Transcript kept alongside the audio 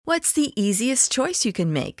What's the easiest choice you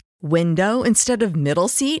can make? Window instead of middle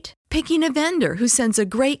seat? Picking a vendor who sends a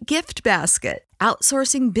great gift basket?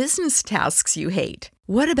 Outsourcing business tasks you hate?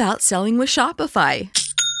 What about selling with Shopify?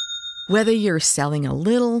 Whether you're selling a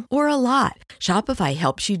little or a lot, Shopify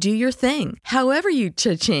helps you do your thing, however you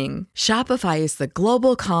cha-ching. Shopify is the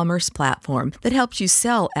global commerce platform that helps you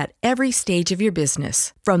sell at every stage of your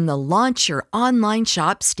business. From the launch your online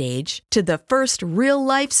shop stage to the first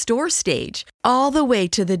real-life store stage, all the way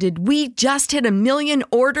to the did we just hit a million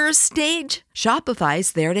orders stage.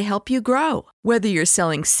 Shopify's there to help you grow. Whether you're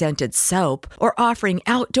selling scented soap or offering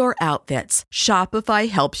outdoor outfits, Shopify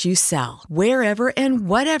helps you sell. Wherever and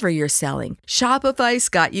whatever you're selling, Shopify's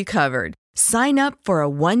got you covered. Sign up for a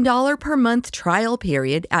 $1 per month trial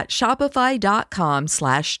period at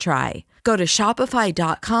shopify.com/try. Go to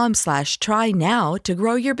shopify.com/try now to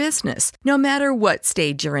grow your business, no matter what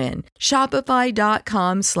stage you're in.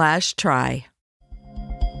 Shopify.com/try.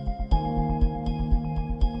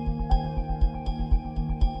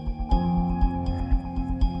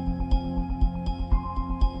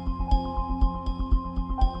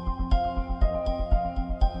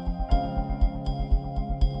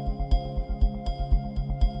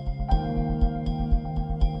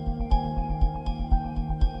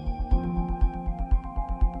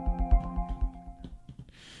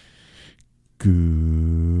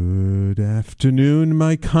 Good afternoon,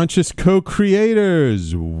 my conscious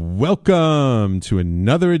co-creators. Welcome to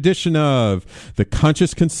another edition of the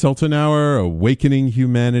Conscious Consultant Hour, Awakening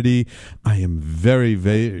Humanity. I am very,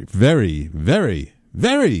 very, very, very,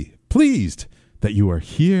 very pleased that you are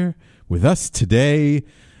here with us today,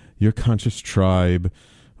 your conscious tribe,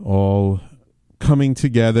 all coming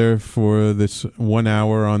together for this 1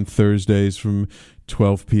 hour on Thursdays from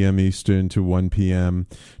 12 p.m. Eastern to 1 p.m.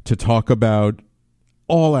 to talk about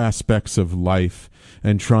all aspects of life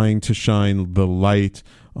and trying to shine the light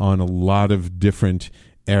on a lot of different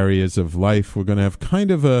areas of life. We're going to have kind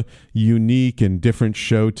of a unique and different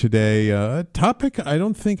show today, a topic I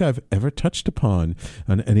don't think I've ever touched upon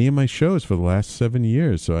on any of my shows for the last 7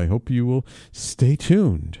 years, so I hope you will stay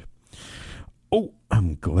tuned. Oh,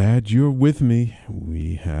 I'm glad you're with me.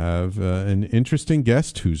 We have an interesting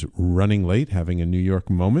guest who's running late, having a New York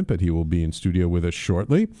moment, but he will be in studio with us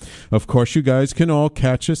shortly. Of course, you guys can all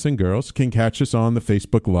catch us, and girls can catch us on the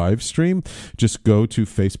Facebook live stream. Just go to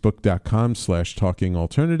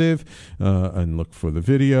facebook.com/talkingalternative and look for the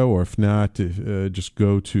video, or if not, just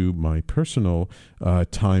go to my personal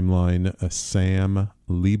timeline, Sam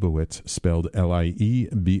Leibowitz, spelled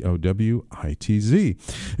Liebowitz.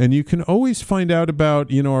 And you can always find out about,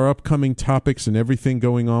 our upcoming topics and everything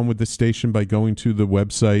going on with the station by going to the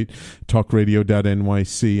website,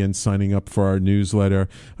 talkradio.nyc, and signing up for our newsletter.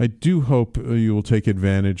 I do hope you will take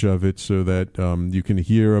advantage of it so that you can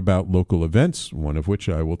hear about local events, one of which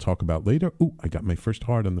I will talk about later. Oh, I got my first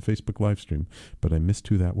heart on the Facebook live stream, but I missed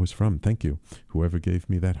who that was from. Thank you, whoever gave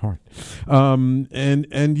me that heart.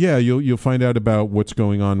 And yeah, you'll find out about what's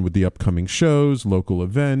going on with the upcoming shows, local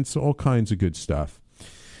events, all kinds of good stuff.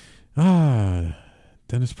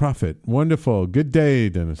 Dennis Prophet. Wonderful. Good day,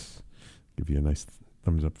 Dennis. Give you a nice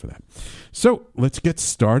thumbs up for that. So let's get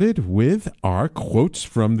started with our quotes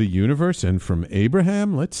from the universe and from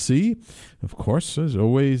Abraham. Let's see, of course, as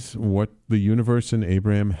always, what the universe and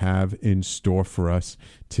Abraham have in store for us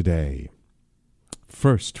today.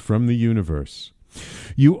 First, from the universe.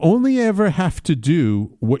 You only ever have to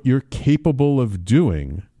do what you're capable of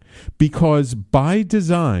doing, because by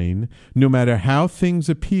design, no matter how things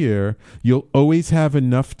appear, you'll always have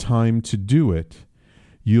enough time to do it.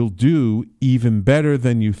 You'll do even better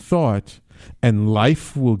than you thought, and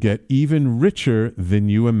life will get even richer than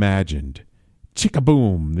you imagined.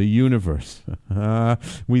 Chicka-boom, the universe.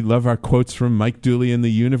 We love our quotes from Mike Dooley in the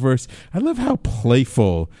universe. I love how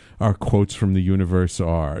playful our quotes from the universe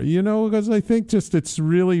are, because I think just it's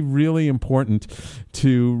really, really important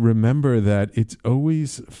to remember that it's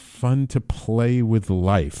always fun to play with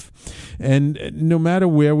life. And no matter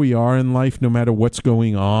where we are in life, no matter what's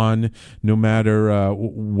going on, no matter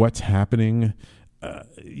what's happening,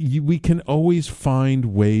 we can always find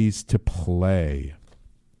ways to play.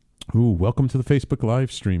 Ooh, welcome to the Facebook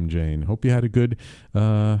live stream, Jane. Hope you had a good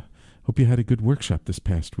workshop this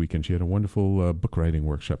past weekend. She had a wonderful book writing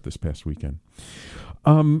workshop this past weekend.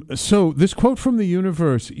 So this quote from the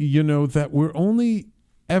universe, that we're only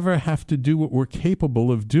ever have to do what we're capable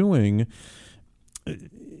of doing.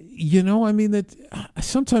 That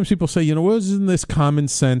sometimes people say, isn't this common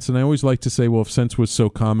sense? And I always like to say, well, if sense was so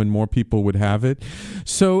common, more people would have it.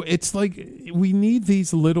 So it's like we need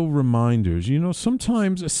these little reminders,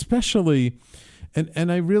 sometimes, especially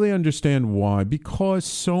And I really understand why, because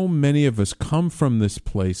so many of us come from this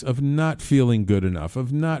place of not feeling good enough,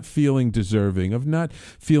 of not feeling deserving, of not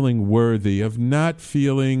feeling worthy, of not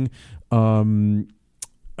feeling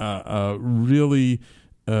really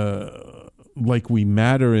like we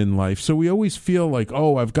matter in life. So we always feel like,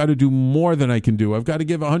 oh, I've got to do more than I can do. I've got to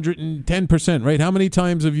give 110%, right? How many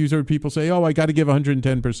times have you heard people say, oh, I got to give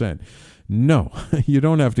 110%? No, you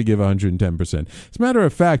don't have to give 110%. As a matter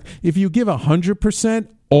of fact, if you give 100%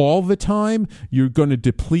 all the time, you're going to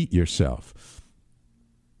deplete yourself.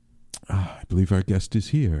 I believe our guest is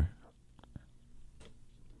here.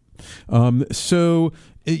 So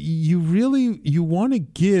you want to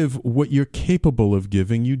give what you're capable of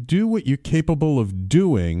giving. You do what you're capable of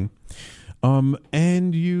doing, and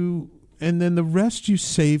then the rest you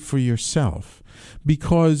save for yourself.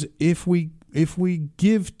 Because if we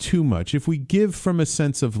give too much, if we give from a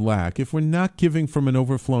sense of lack, if we're not giving from an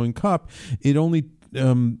overflowing cup, it only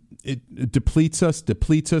it depletes us,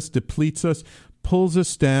 pulls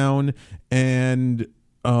us down, and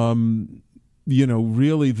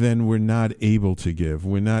really then we're not able to give.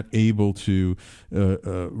 We're not able to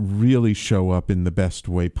really show up in the best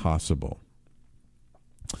way possible.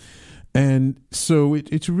 And so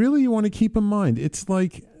it's really, you want to keep in mind, it's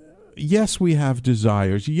like, yes, we have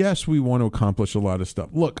desires. Yes, we want to accomplish a lot of stuff.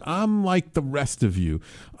 Look, I'm like the rest of you.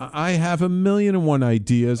 I have 1,000,001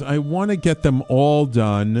 ideas. I want to get them all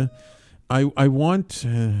done. I want,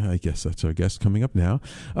 I guess that's our guest coming up now.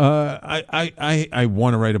 I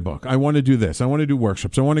want to write a book. I want to do this. I want to do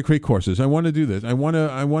workshops. I want to create courses. I want to do this. I want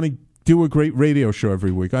to do a great radio show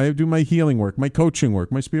every week. I do my healing work, my coaching work,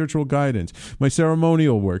 my spiritual guidance, my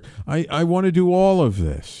ceremonial work. I want to do all of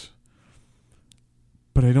this.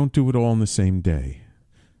 But I don't do it all in the same day.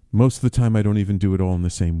 Most of the time, I don't even do it all in the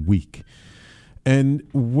same week. And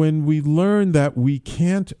when we learn that we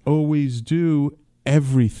can't always do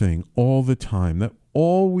everything all the time, that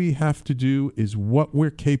all we have to do is what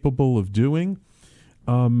we're capable of doing,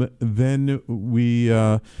 then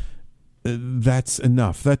that's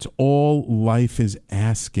enough. That's all life is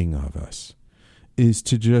asking of us, is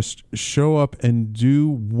to just show up and do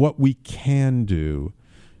what we can do,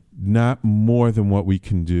 not more than what we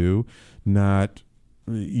can do, not,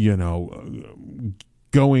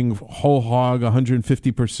 going whole hog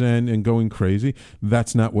 150% and going crazy.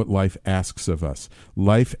 That's not what life asks of us.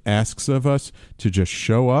 Life asks of us to just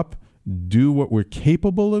show up, do what we're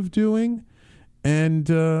capable of doing, and,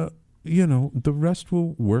 the rest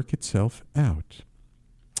will work itself out.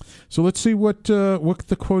 So let's see what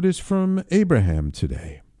the quote is from Abraham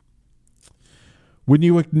today. When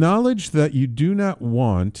you acknowledge that you do not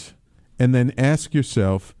want, and then ask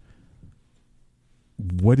yourself,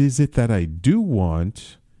 what is it that I do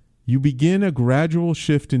want? You begin a gradual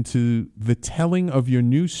shift into the telling of your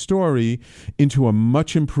new story into a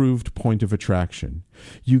much improved point of attraction.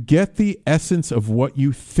 You get the essence of what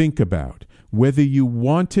you think about, whether you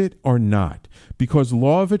want it or not, because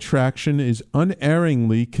law of attraction is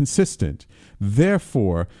unerringly consistent.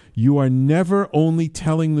 Therefore, you are never only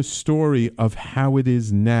telling the story of how it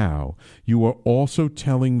is now, you are also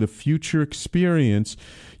telling the future experience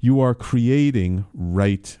you are creating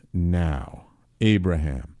right now.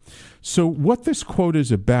 Abraham. So what this quote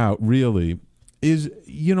is about really is,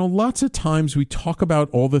 lots of times we talk about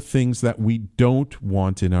all the things that we don't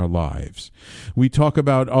want in our lives. We talk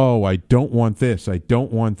about, oh, I don't want this, I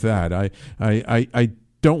don't want that, I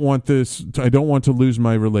don't want this, I don't want to lose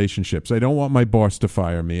my relationships, I don't want my boss to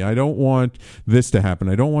fire me, I don't want this to happen,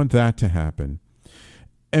 I don't want that to happen.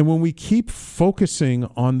 And when we keep focusing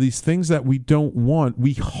on these things that we don't want,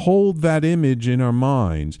 we hold that image in our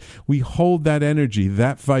minds. We hold that energy,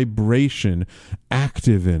 that vibration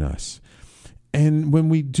active in us. And when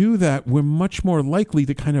we do that, we're much more likely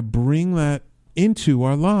to kind of bring that into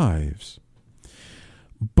our lives.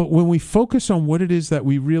 But when we focus on what it is that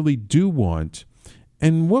we really do want,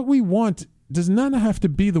 and what we want does not have to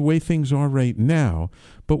be the way things are right now,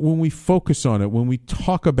 but when we focus on it, when we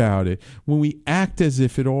talk about it, when we act as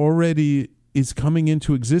if it already is coming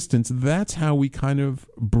into existence, that's how we kind of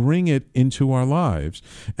bring it into our lives.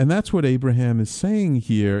 And that's what Abraham is saying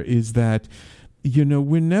here, is that,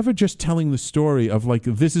 we're never just telling the story of like,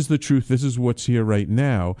 this is the truth, this is what's here right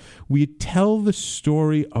now. We tell the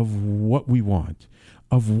story of what we want,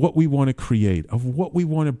 of what we want to create, of what we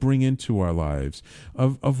want to bring into our lives,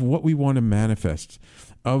 of what we want to manifest,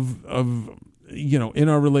 of in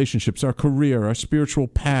our relationships, our career, our spiritual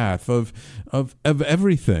path, of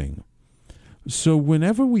everything. So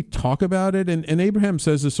whenever we talk about it, and Abraham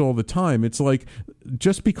says this all the time, it's like,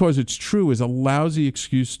 just because it's true is a lousy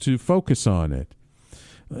excuse to focus on it.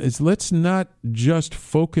 Let's not just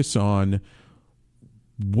focus on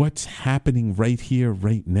what's happening right here,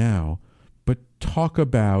 right now, but talk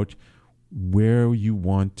about where you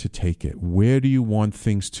want to take it. Where do you want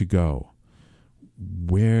things to go?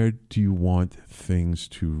 Where do you want things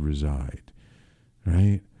to reside?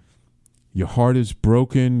 Right? Your heart is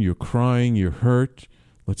broken, you're crying, you're hurt.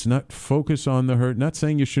 Let's not focus on the hurt. Not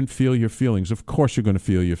saying you shouldn't feel your feelings. Of course you're going to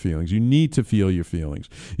feel your feelings. You need to feel your feelings.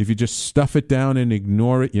 If you just stuff it down and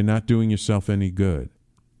ignore it, you're not doing yourself any good.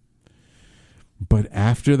 But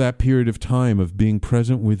after that period of time of being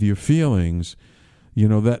present with your feelings,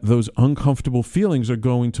 that those uncomfortable feelings are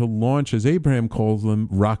going to launch, as Abraham calls them,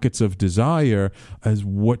 rockets of desire, as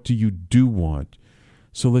what do you do want?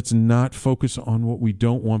 So let's not focus on what we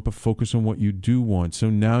don't want, but focus on what you do want. So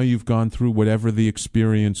now you've gone through whatever the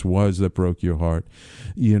experience was that broke your heart.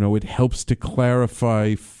 It helps to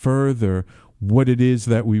clarify further what it is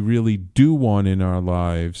that we really do want in our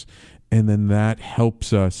lives. And then that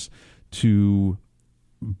helps us to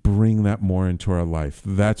bring that more into our life.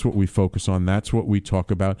 That's what we focus on. That's what we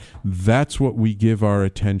talk about. That's what we give our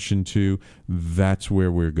attention to. That's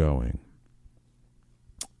where we're going.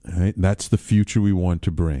 All right? That's the future we want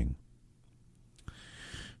to bring.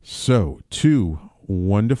 So, 2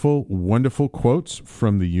 wonderful, wonderful quotes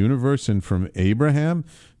from the universe and from Abraham,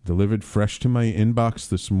 delivered fresh to my inbox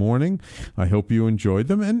this morning. I hope you enjoyed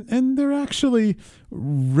them. And they're actually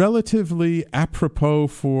relatively apropos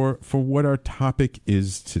for what our topic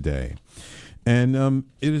is today. And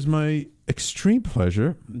it is my extreme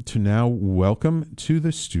pleasure to now welcome to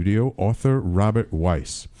the studio author Robert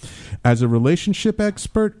Weiss. As a relationship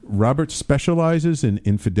expert, Robert specializes in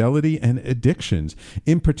infidelity and addictions,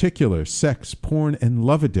 in particular sex, porn, and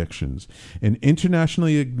love addictions. An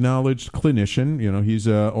internationally acknowledged clinician, he's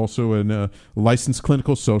also a licensed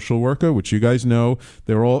clinical social worker, which you guys know,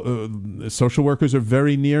 they're all social workers are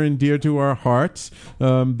very near and dear to our hearts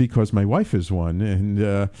because my wife is one,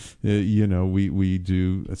 and we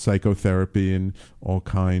do psychotherapy and all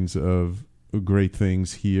kinds of great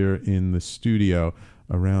things here in the studio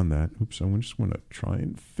around that. Oops, I just want to try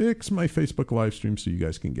and fix my Facebook live stream so you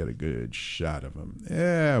guys can get a good shot of them.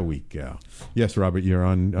 There we go. Yes, Robert, you're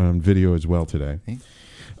on video as well today.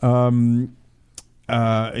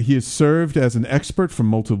 He has served as an expert for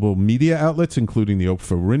multiple media outlets, including the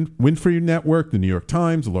Oprah Winfrey Network, the New York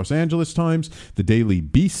Times, the Los Angeles Times, the Daily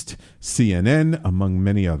Beast, CNN, among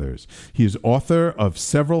many others. He is author of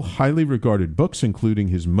several highly regarded books, including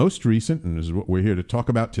his most recent, and this is what we're here to talk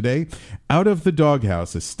about today, Out of the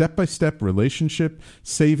Doghouse, a step-by-step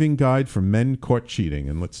relationship-saving guide for men caught cheating.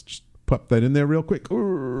 And let's just pop that in there real quick.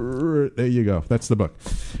 There you go. That's the book.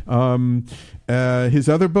 His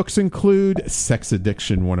other books include Sex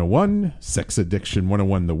Addiction 101, Sex Addiction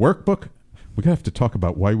 101, the workbook. We're going to have to talk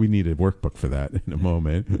about why we need a workbook for that in a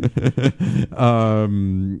moment.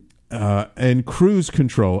 And Cruise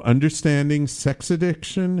Control, Understanding Sex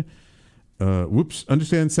Addiction.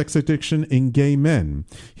 Understand Sex Addiction in Gay Men.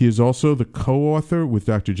 He is also the co-author with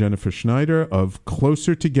Dr. Jennifer Schneider of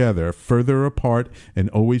Closer Together, Further Apart, and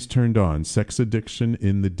Always Turned On, Sex Addiction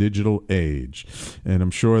in the Digital Age. And I'm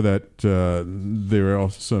sure that there are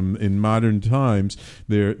some, in modern times,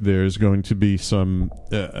 there's going to be some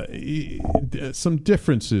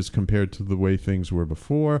differences compared to the way things were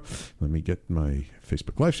before. Let me get my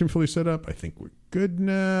Facebook live stream fully set up. I think we're good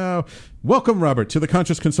now. Welcome, Robert, to the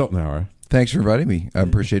Conscious Consultant Hour. Thanks for inviting me. I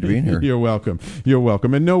appreciate being here. You're welcome. You're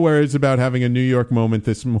welcome. And no worries about having a New York moment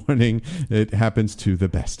this morning. It happens to the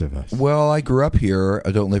best of us. Well, I grew up here.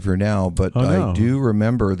 I don't live here now, but I do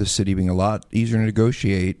remember the city being a lot easier to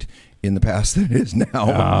negotiate in the past than it is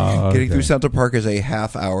now. Getting through Central Park is a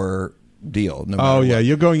half-hour deal. No yeah,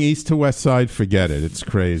 you're going east to west side. Forget it. It's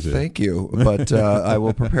crazy. Thank you, but I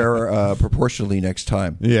will prepare proportionally next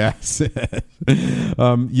time. Yes.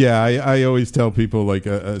 I always tell people, like,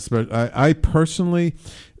 I personally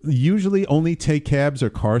usually only take cabs or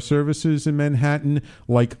car services in Manhattan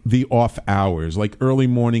like the off hours, like early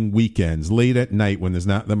morning, weekends, late at night when there's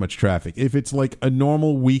not that much traffic. If it's like a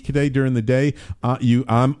normal weekday during the day,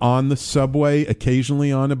 I'm on the subway,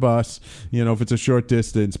 occasionally on a bus, if it's a short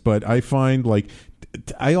distance. But I find, like,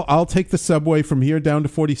 I'll take the subway from here down to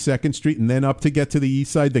 42nd Street and then up to get to the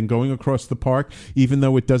east side, then going across the park, even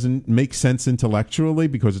though it doesn't make sense intellectually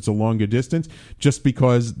because it's a longer distance, just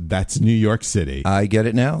because that's New York City. I get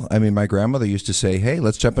it now. I mean, my grandmother used to say, hey,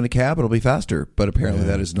 let's jump in a cab, it'll be faster. But apparently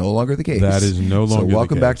that is no longer the case. That is no longer the case. So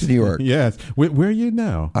welcome back to New York. Yes. Where are you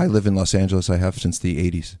now? I live in Los Angeles. I have since the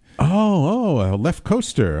 80s. Oh, a left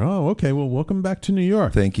coaster. Oh, okay. Well, welcome back to New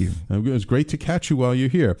York. Thank you. It was great to catch you while you're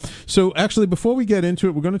here. So actually, before we get get into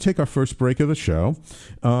it. We're going to take our first break of the show,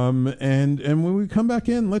 and when we come back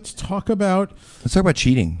in, let's talk about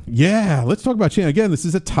cheating. Yeah, let's talk about cheating. Again, this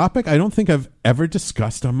is a topic I don't think I've ever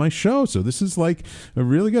discussed on my show, so this is like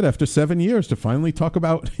really good after 7 years to finally talk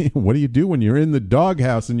about what do you do when you're in the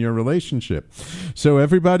doghouse in your relationship. So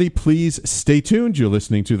everybody, please stay tuned. You're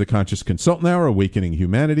listening to The Conscious Consultant Hour, Awakening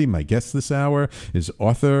Humanity. My guest this hour is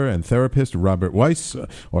author and therapist Robert Weiss,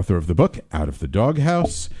 author of the book Out of the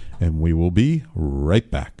Doghouse, and we will be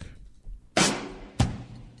right back.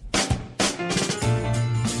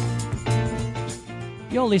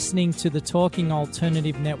 You're listening to the Talking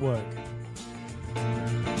Alternative Network.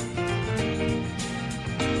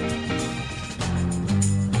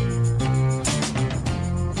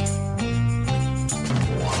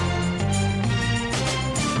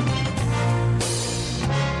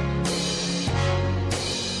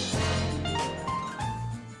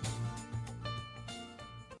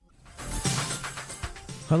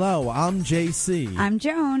 Hello, I'm JC. I'm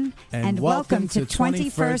Joan. And welcome to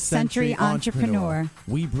 21st Century Entrepreneur.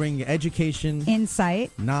 We bring education,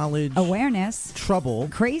 insight, knowledge, awareness, trouble,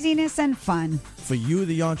 craziness, and fun for you,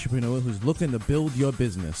 the entrepreneur who's looking to build your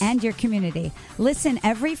business and your community. Listen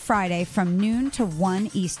every Friday from noon to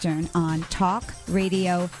 1 Eastern on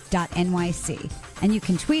talkradio.nyc. And you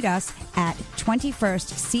can tweet us at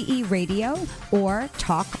 21st CE Radio or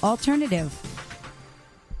Talk Alternative.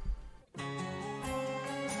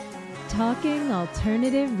 Talking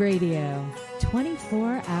Alternative Radio,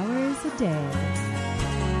 24 hours a day.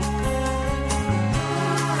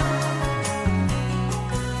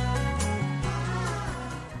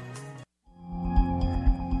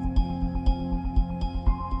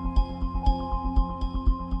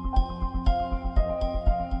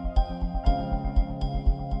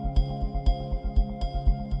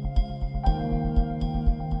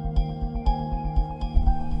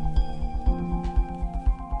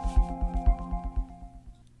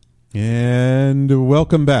 And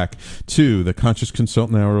welcome back to the Conscious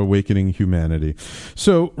Consultant Hour, Awakening Humanity.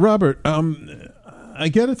 So, Robert, I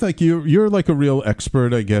get it. Like you're like a real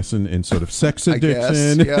expert, I guess, in sort of sex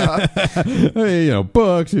addiction. I guess, yeah.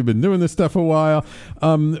 Books. You've been doing this stuff a while.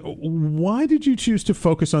 Why did you choose to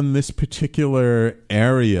focus on this particular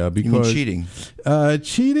area? Because you mean cheating.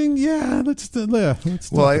 Cheating, yeah. Let's talk about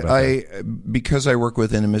that. Because I work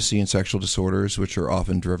with intimacy and sexual disorders, which are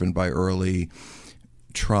often driven by early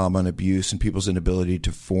trauma and abuse and people's inability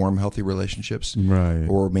to form healthy relationships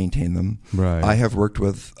or maintain them. I have worked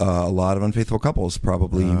with a lot of unfaithful couples,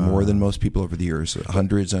 probably more than most people over the years,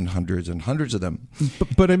 hundreds and hundreds and hundreds of them.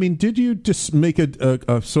 But I mean, did you just make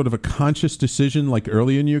a sort of a conscious decision like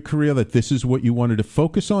early in your career that this is what you wanted to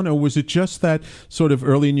focus on? Or was it just that sort of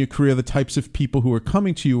early in your career, the types of people who were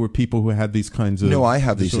coming to you were people who had these kinds of... No, I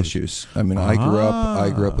have these issues. I mean, I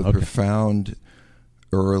grew up with profound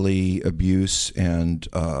early abuse and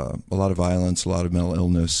a lot of violence, a lot of mental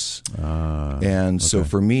illness. So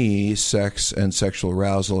for me, sex and sexual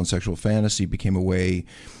arousal and sexual fantasy became a way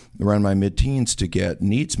around my mid-teens to get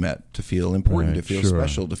needs met, to feel important, to feel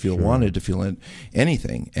special, to feel wanted, to feel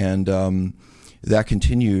anything. And that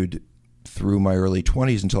continued through my early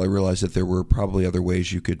 20s until I realized that there were probably other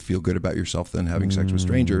ways you could feel good about yourself than having sex with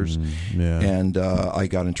strangers. And I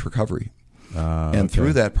got into recovery. And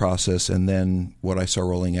through that process, and then what I saw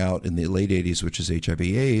rolling out in the late 80s, which is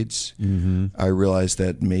HIV/AIDS, I realized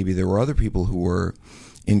that maybe there were other people who were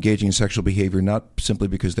engaging in sexual behavior not simply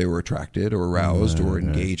because they were attracted or aroused or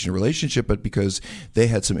engaged in a relationship, but because they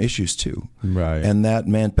had some issues too. And that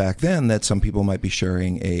meant back then that some people might be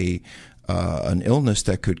sharing an illness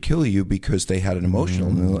that could kill you because they had an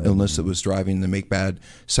emotional illness that was driving them to make bad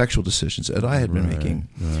sexual decisions that I had been making.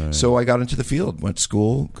 So I got into the field, went to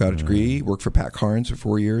school, got a degree, worked for Pat Carnes for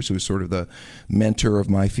 4 years, who was sort of the mentor of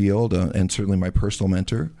my field and certainly my personal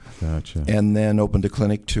mentor. And then opened a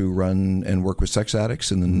clinic to run and work with sex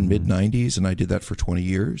addicts in the mid-90s, and I did that for 20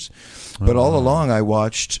 years. But all along I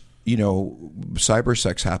watched cyber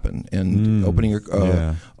sex happen, and opening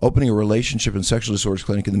a relationship and sexual disorders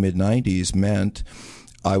clinic in the mid-90s meant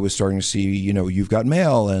I was starting to see, You've Got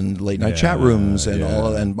Mail and late night chat rooms and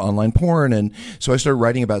and online porn. And so I started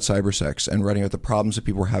writing about cyber sex and writing about the problems that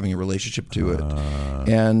people were having in relationship to it.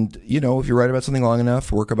 And, if you write about something long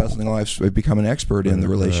enough, work about something long enough, I've become an expert in the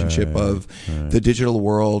relationship of the digital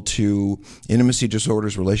world to intimacy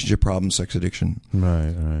disorders, relationship problems, sex addiction.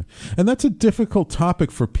 And that's a difficult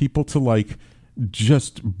topic for people to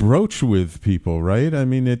just broach with people, right? I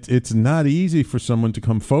mean, it's not easy for someone to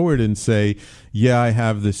come forward and say, yeah, I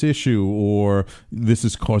have this issue, or this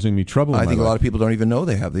is causing me trouble. I think a lot of people don't even know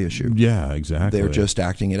they have the issue. Yeah, exactly. They're just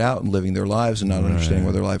acting it out and living their lives and not understanding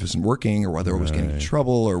why their life isn't working, or why they're always getting into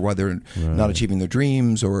trouble, or why they're not achieving their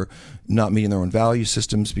dreams, or not meeting their own value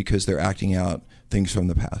systems because they're acting out things from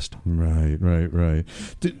the past. Right.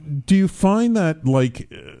 Do you find that like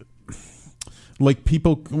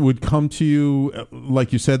people would come to you,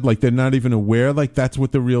 like you said, like they're not even aware, like that's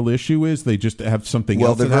what the real issue is? They just have something else.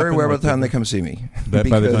 Well, they're very aware by the time they come see me. By the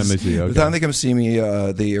time they see you, okay. By the time they come see me,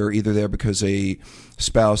 they are either there because a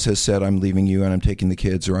spouse has said, I'm leaving you and I'm taking the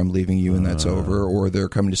kids, or I'm leaving you and that's over, or they're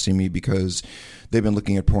coming to see me because they've been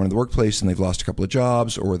looking at porn in the workplace and they've lost a couple of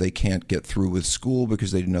jobs, or they can't get through with school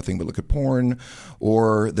because they do nothing but look at porn,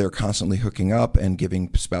 or they're constantly hooking up and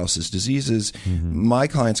giving spouses diseases. Mm-hmm. My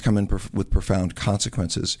clients come in with profound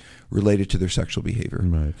consequences related to their sexual behavior.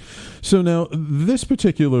 Right. So now this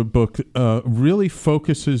particular book really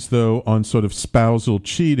focuses, though, on sort of spousal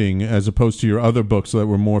cheating as opposed to your other books that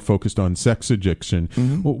were more focused on sex addiction.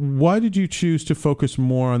 Mm-hmm. Why did you choose to focus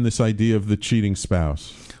more on this idea of the cheating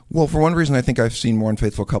spouse? Well, for one reason, I think I've seen more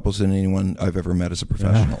unfaithful couples than anyone I've ever met as a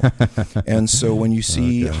professional. And so when you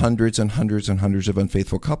see hundreds and hundreds and hundreds of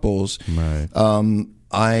unfaithful couples,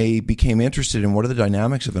 I became interested in what are the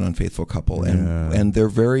dynamics of an unfaithful couple. And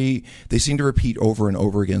they seem to repeat over and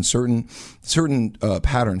over again. Certain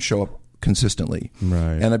patterns show up consistently.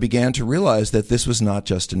 Right. And I began to realize that this was not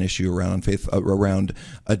just an issue around around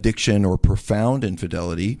addiction or profound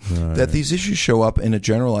infidelity, that these issues show up in a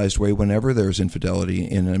generalized way whenever there's infidelity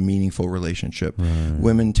in a meaningful relationship.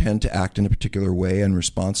 Women tend to act in a particular way in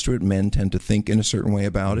response to it. Men tend to think in a certain way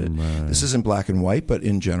about it. This isn't black and white, but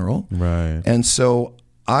in general. And so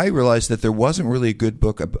I realized that there wasn't really a good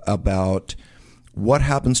book about what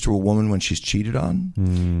happens to a woman when she's cheated on,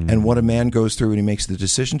 and what a man goes through when he makes the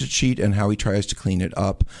decision to cheat, and how he tries to clean it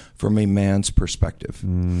up from a man's perspective.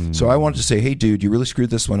 So I wanted to say, hey, dude, you really screwed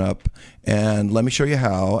this one up, and let me show you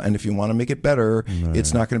how. And if you want to make it better,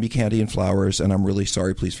 it's not going to be candy and flowers, and I'm really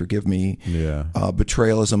sorry. Please forgive me.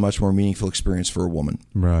 Betrayal is a much more meaningful experience for a woman.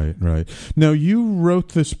 Right. Now, you wrote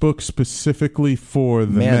this book specifically for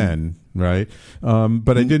the men. Right.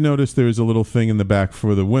 But I did notice there was a little thing in the back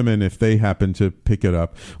for the women if they happen to pick it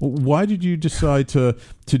up. Why did you decide to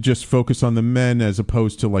just focus on the men as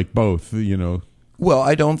opposed to like both, you know? Well,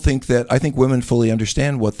 I think women fully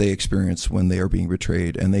understand what they experience when they are being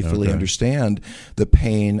betrayed, and they fully understand the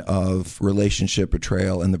pain of relationship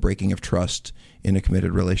betrayal and the breaking of trust in a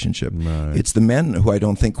committed relationship. It's the men who I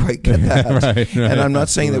don't think quite get that. And I'm not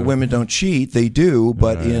saying that women don't cheat, they do,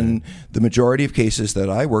 but in the majority of cases that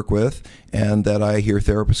I work with and that I hear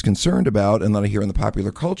therapists concerned about and that I hear in the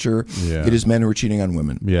popular culture, it is men who are cheating on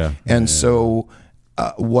women. So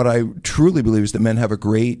what I truly believe is that men have a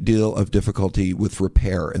great deal of difficulty with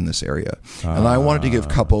repair in this area. And I wanted to give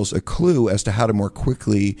couples a clue as to how to more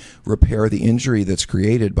quickly repair the injury that's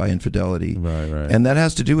created by infidelity. And that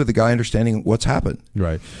has to do with the guy understanding what's happened.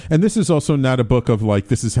 And this is also not a book of like,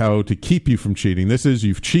 this is how to keep you from cheating. This is,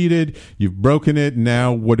 you've cheated, you've broken it,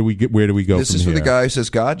 now where do we go from here? This is for the guy who says,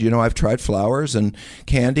 God, I've tried flowers and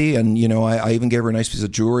candy, and I even gave her a nice piece of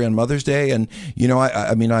jewelry on Mother's Day, and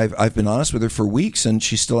I've been honest with her for weeks, and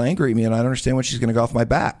she's still angry at me, and I don't understand when she's going to go off my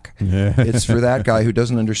back. It's for that guy who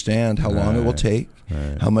doesn't understand how long it will take,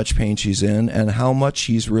 how much pain she's in, and how much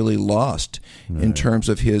he's really lost in terms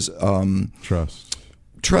of his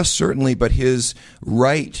trust, certainly, but his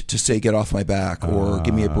right to say, get off my back, or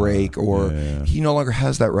give me a break, or he no longer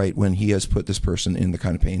has that right when he has put this person in the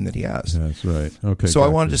kind of pain that he has. That's right. Okay. So I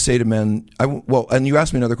wanted to say to men, and you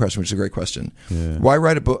asked me another question, which is a great question. Why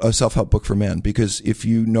write a self-help book for men? Because if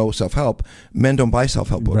you know self-help, men don't buy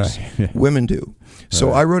self-help books. Women do.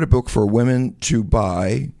 So I wrote a book for women to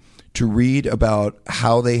buy, to read about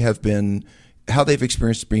how they've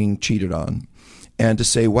experienced being cheated on, and to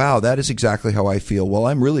say, wow, that is exactly how I feel. Well,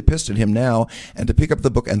 I'm really pissed at him now. And to pick up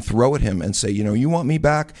the book and throw at him and say, you want me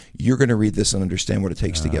back? You're going to read this and understand what it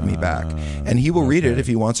takes to get me back. And he will read it if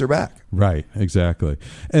he wants her back. Right, exactly.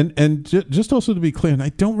 And just also to be clear, and I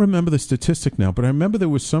don't remember the statistic now, but I remember there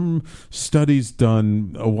was some studies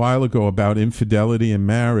done a while ago about infidelity in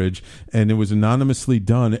marriage, and it was anonymously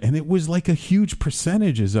done, and it was like a huge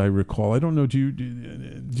percentage, as I recall. I don't know, do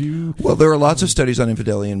you? Well, there are lots of studies on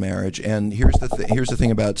infidelity in marriage, and here's the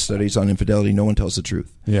thing about studies on infidelity: no one tells the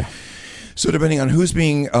truth. So depending on who's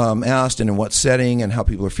being asked and in what setting and how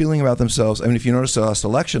people are feeling about themselves. I mean, if you notice the last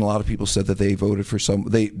election, a lot of people said that they voted for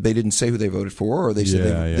they didn't say who they voted for, or they said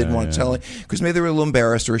they didn't want to tell it because maybe they were a little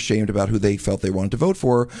embarrassed or ashamed about who they felt they wanted to vote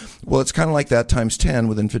for. Well, it's kind of like that times 10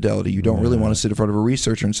 with infidelity. You don't really want to sit in front of a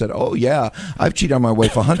researcher and say, oh yeah, I've cheated on my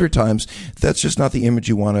wife 100 times. That's just not the image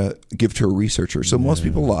you want to give to a researcher. So most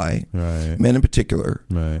people lie, men in particular.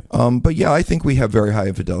 Right. But yeah, I think we have very high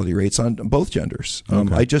infidelity rates on both genders.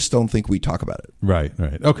 I just don't think we talk about it. Right.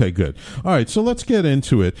 Okay, good. All right, so let's get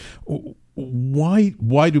into it.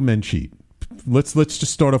 Why do men cheat? Let's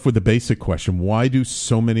just start off with the basic question. Why do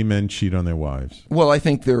so many men cheat on their wives? Well, I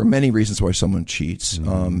think there are many reasons why someone cheats.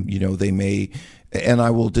 They may, and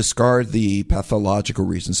I will discard the pathological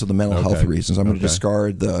reasons, so the mental health reasons. I'm going to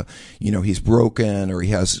discard the, he's broken or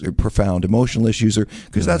he has profound emotional issues, or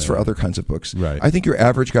because that's for other kinds of books. Right. I think your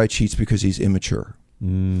average guy cheats because he's immature.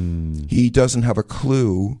 He doesn't have a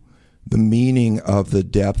clue the meaning of the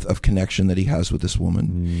depth of connection that he has with this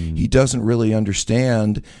woman. He doesn't really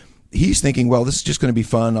understand. He's thinking, well, this is just going to be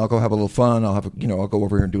fun. I'll go have a little fun. I'll go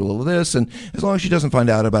over here and do a little of this. And as long as she doesn't find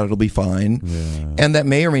out about it, it'll be fine. Yeah. And that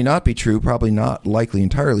may or may not be true, probably not likely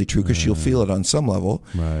entirely true because she'll feel it on some level.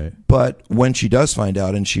 Right. But when she does find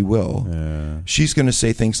out, and she will, she's going to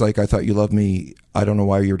say things like, I thought you loved me. I don't know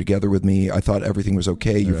why you're together with me. I thought everything was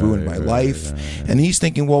okay. You've ruined my life. And he's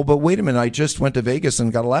thinking, well, but wait a minute. I just went to Vegas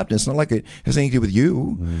and got a lap dance. It's not like it has anything to do with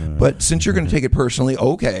you. But since you're going to take it personally,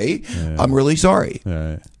 okay, I'm really sorry.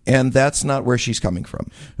 And that's not where she's coming from.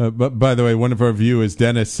 But by the way, one of our viewers,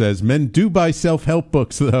 Dennis, says, men do buy self-help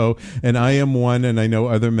books, though, and I am one, and I know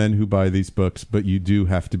other men who buy these books, but you do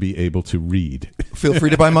have to be able to read. Feel free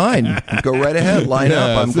to buy mine. Go right ahead. Line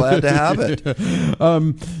up. I'm glad to have it.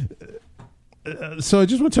 So I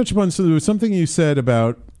just want to touch upon, so there was something you said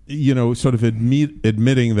about, sort of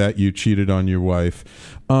admitting that you cheated on your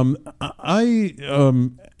wife. I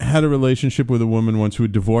had a relationship with a woman once who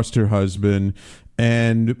had divorced her husband,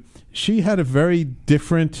 and she had a very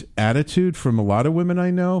different attitude from a lot of women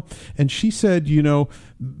I know. And she said,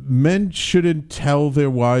 men shouldn't tell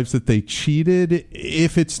their wives that they cheated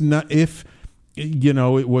if it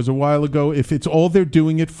was a while ago. If it's all they're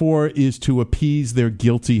doing it for is to appease their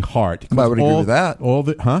guilty heart. I would agree with that.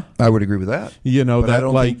 I would agree with that.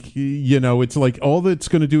 It's like all that's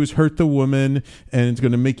going to do is hurt the woman, and it's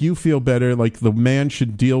going to make you feel better. Like the man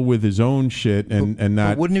should deal with his own shit and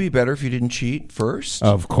not. But wouldn't it be better if you didn't cheat first?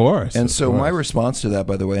 Of course. And so my response to that,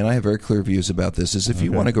 by the way, and I have very clear views about this, is if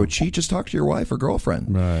you want to go cheat, just talk to your wife or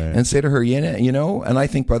girlfriend and say to her, and I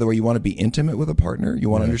think, by the way, you want to be intimate with a partner. You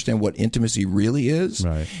want to understand what intimacy really is.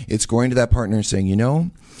 It's going to that partner and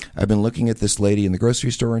saying, I've been looking at this lady in the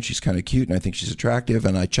grocery store and she's kind of cute and I think she's attractive,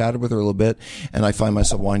 and I chatted with her a little bit and I find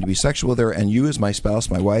myself wanting to be sexual with her, and you as my spouse,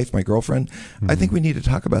 my wife, my girlfriend, I think we need to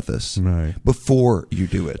talk about this before you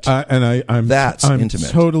do it. I'm intimate.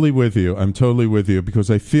 Totally with you. I'm totally with you, because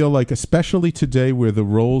I feel like, especially today where the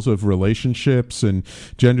roles of relationships and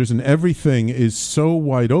genders and everything is so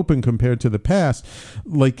wide open compared to the past,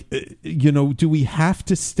 do we have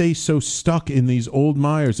to stay so stuck in these old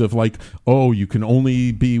mires of you can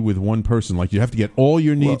only be with one person, like you have to get all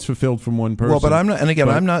your needs fulfilled from one person? Well, but I'm not, and again,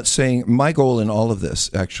 I'm not saying, my goal in all of this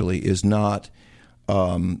actually is not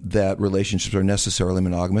that relationships are necessarily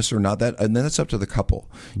monogamous or not, that, and then it's up to the couple.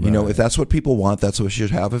 If that's what people want, that's what we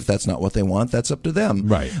should have. If that's not what they want, that's up to them.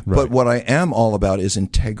 Right. But what I am all about is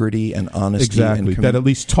integrity and honesty. Exactly. That at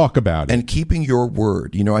least talk about it. And keeping your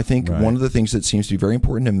word. I think one of the things that seems to be very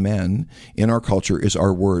important to men in our culture is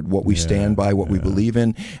our word, what we stand by, what we believe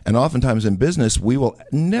in. And oftentimes in business, we will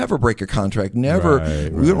never break a contract, never.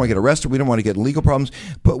 We don't want to get arrested. We don't want to get legal problems,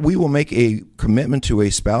 but we will make a commitment to a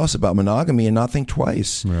spouse about monogamy and not think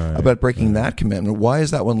twice about breaking that commitment. Why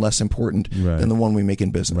is that one less important than the one we make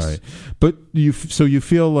in business? Right. But you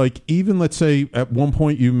feel like, even let's say at one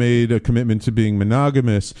point you made a commitment to being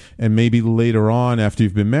monogamous, and maybe later on after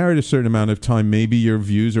you've been married a certain amount of time, maybe your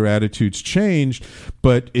views or attitudes changed,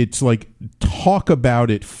 but it's like, talk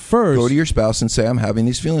about it first. Go to your spouse and say, I'm having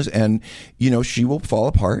these feelings, and she will fall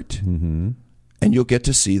apart. And you'll get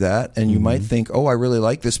to see that, and you might think, oh, I really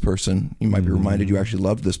like this person. You might be reminded you actually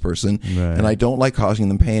loved this person, and I don't like causing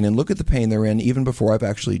them pain, and look at the pain they're in even before I've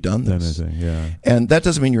actually done this. And that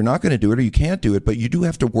doesn't mean you're not going to do it or you can't do it, but you do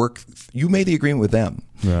have to work. You made the agreement with them.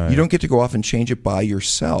 Right. You don't get to go off and change it by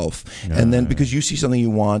yourself. And then because you see something you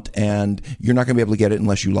want and you're not going to be able to get it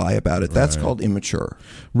unless you lie about it. That's called immature.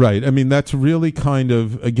 Right. I mean, that's really kind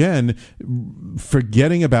of, again,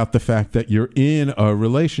 forgetting about the fact that you're in a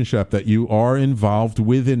relationship, that you are involved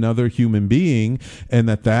with another human being, and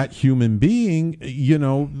that human being,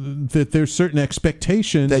 that there's certain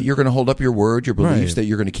expectations. That you're going to hold up your word, your beliefs, that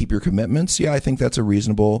you're going to keep your commitments. Yeah, I think that's a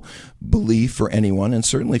reasonable belief for anyone. And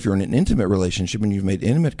certainly if you're in an intimate relationship and you've made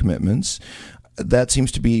intimate commitments, that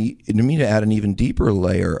seems to be, to me, to add an even deeper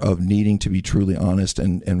layer of needing to be truly honest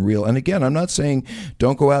and real. And again, I'm not saying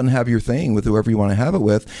don't go out and have your thing with whoever you want to have it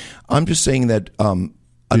with. I'm just saying that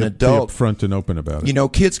an adult, be upfront and open about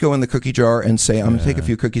it. Kids go in the cookie jar and say, I'm going to take a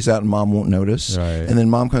few cookies out and mom won't notice. Right. And then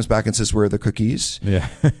mom comes back and says, where are the cookies? Yeah.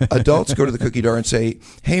 Adults go to the cookie jar and say,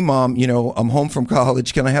 hey, mom, I'm home from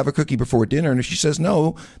college. Can I have a cookie before dinner? And if she says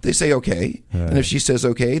no, they say okay. Right. And if she says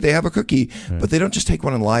okay, they have a cookie. Right. But they don't just take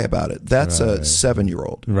one and lie about it. That's a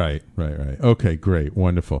 7-year-old. Right. Okay, great.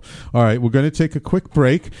 Wonderful. All right, we're going to take a quick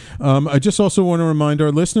break. I just also want to remind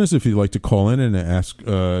our listeners, if you'd like to call in and ask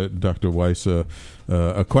Dr. Weiss a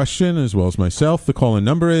question, as well as myself, the call-in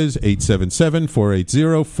number is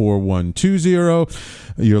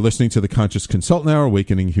 877-480-4120. You're listening to the Conscious Consultant Hour,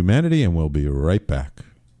 Awakening Humanity, and we'll be right back.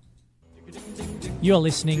 You're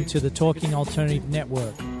listening to the Talking Alternative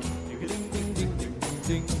Network.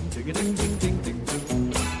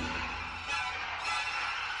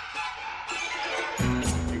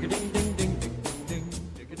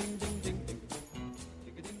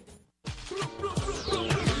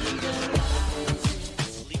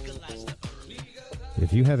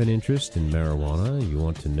 If you have an interest in marijuana, you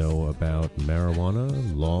want to know about marijuana,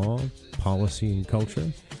 law, policy, and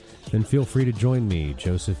culture, then feel free to join me,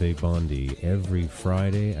 Joseph A. Bondi, every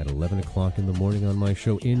Friday at 11 o'clock in the morning on my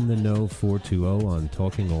show In the Know 420 on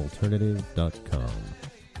TalkingAlternative.com.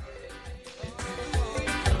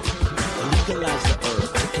 Legalize the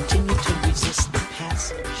herb to continue to resist the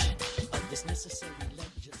passage of this necessary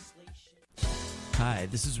legislation. Hi,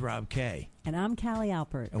 this is Rob Kay. And I'm Callie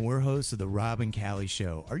Alpert. And we're hosts of The Rob and Callie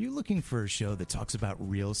Show. Are you looking for a show that talks about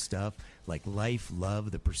real stuff like life, love,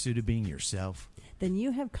 the pursuit of being yourself? Then you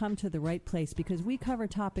have come to the right place, because we cover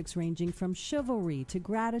topics ranging from chivalry to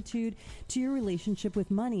gratitude to your relationship with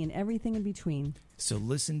money and everything in between. So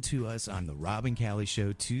listen to us on The Rob and Callie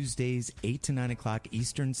Show, Tuesdays, 8 to 9 o'clock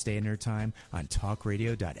Eastern Standard Time on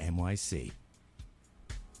talkradio.nyc.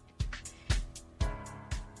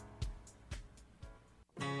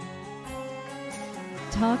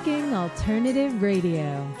 Talking Alternative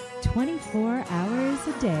Radio, 24 hours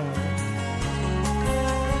a day.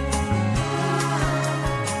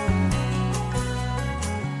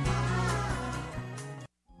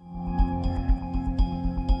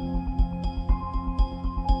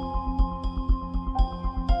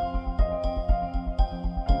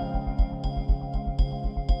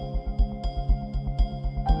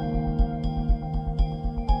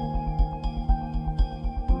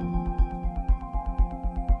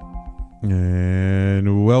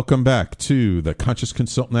 And welcome back to the Conscious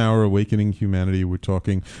Consultant Hour, Awakening Humanity. We're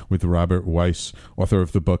talking with Robert Weiss, author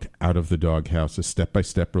of the book Out of the Doghouse, a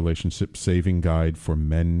step-by-step relationship saving guide for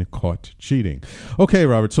men caught cheating. Okay,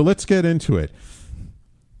 Robert, so let's get into it.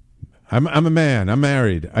 I'm a man. I'm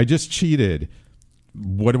married. I just cheated.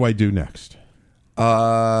 What do I do next?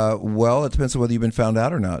 Well, it depends on whether you've been found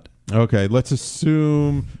out or not. Okay, let's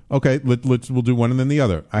assume. Okay, we'll do one and then the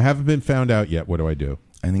other. I haven't been found out yet. What do I do?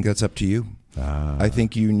 I think that's up to you. I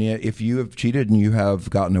think if you have cheated and you have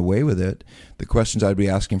gotten away with it, the questions I'd be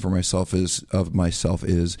asking for myself is,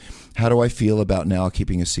 how do I feel about now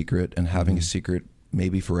keeping a secret and having a secret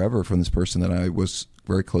maybe forever from this person that I was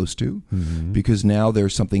very close to? Mm-hmm. Because now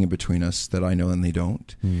there's something in between us that I know and they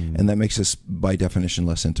don't. Mm-hmm. And that makes us, by definition,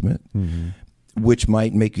 less intimate. Mm-hmm. Which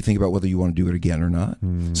might make you think about whether you want to do it again or not.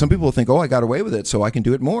 Mm. Some people think, I got away with it, so I can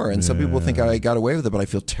do it more. And some people think I got away with it, but I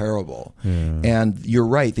feel terrible. Yeah. And you're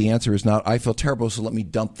right. The answer is not, I feel terrible, so let me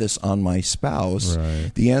dump this on my spouse.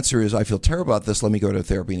 Right. The answer is, I feel terrible about this. Let me go to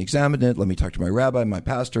therapy and examine it. Let me talk to my rabbi, my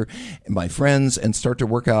pastor, and my friends, and start to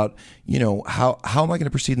work out, how am I going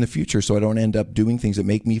to proceed in the future so I don't end up doing things that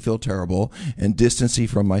make me feel terrible and distancy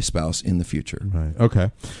from my spouse in the future. Right.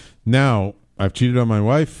 Okay. Now, I've cheated on my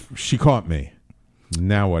wife. She caught me.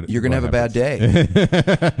 Now what? You're going to have a bad day.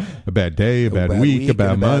 A bad day, a bad week, a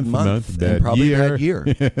bad month, a bad probably year. A bad year.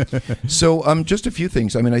 So just a few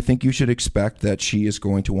things. I mean, I think you should expect that she is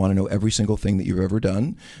going to want to know every single thing that you've ever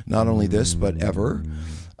done. Not only this, but ever.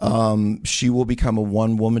 She will become a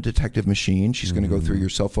one-woman detective machine. She's going to go through your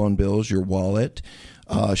cell phone bills, your wallet,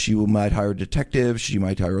 She might hire a detective. She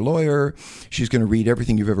might hire a lawyer. She's going to read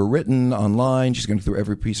everything you've ever written online. She's going to go through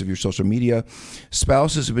every piece of your social media.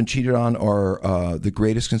 Spouses who've been cheated on are the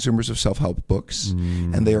greatest consumers of self-help books,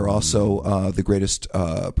 and they are also the greatest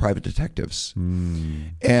private detectives.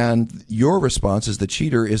 And your response as the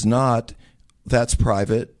cheater is not, that's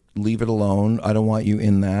private, leave it alone, I don't want you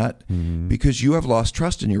in that, because you have lost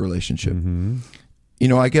trust in your relationship. You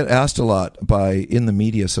know, I get asked a lot in the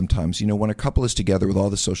media sometimes, you know, when a couple is together with all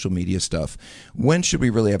the social media stuff, when should we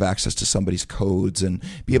really have access to somebody's codes and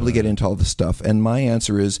be able to get into all this stuff? And my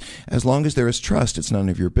answer is, as long as there is trust, it's none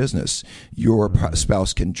of your business. Your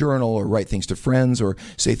spouse can journal or write things to friends or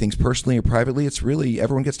say things personally or privately. It's really,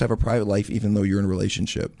 everyone gets to have a private life even though you're in a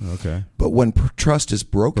relationship. Okay. But when trust is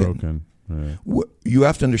broken. Right. You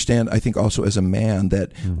have to understand, I think, also as a man,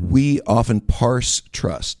 that we often parse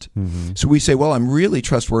trust. So we say, well, I'm really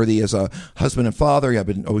trustworthy as a husband and father. I've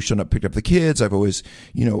been always shown up, picked up the kids. I've always,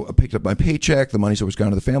 you know, picked up my paycheck. The money's always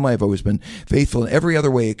gone to the family. I've always been faithful in every other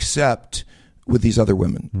way except with these other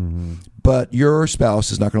women. But your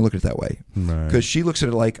spouse is not going to look at it that way, because she looks at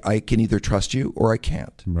it like, I can either trust you or I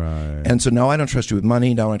can't. And so now I don't trust you with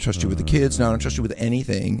money. Now I don't trust you with the kids. Now I don't trust you with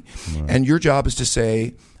anything. And your job is to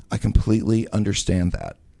say, I completely understand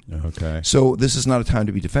that. Okay. So this is not a time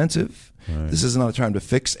to be defensive. This is not a time to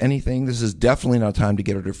fix anything. This is definitely not a time to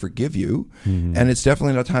get her to forgive you. And it's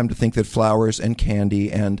definitely not a time to think that flowers and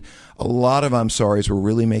candy and a lot of I'm sorries will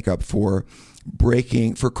really make up for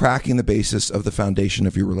cracking the basis of the foundation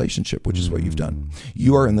of your relationship, which is what you've done.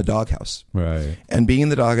 You are in the doghouse. And being in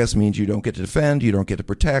the doghouse means you don't get to defend, you don't get to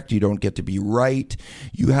protect, you don't get to be right.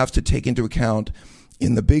 You have to take into account,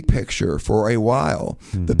 in the big picture, for a while,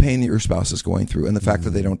 the pain that your spouse is going through and the fact that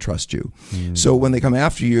they don't trust you. So when they come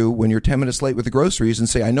after you, when you're 10 minutes late with the groceries and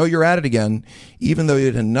say, I know you're at it again, even though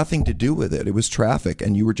it had nothing to do with it, it was traffic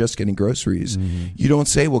and you were just getting groceries, you don't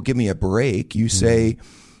say, well, give me a break. You say,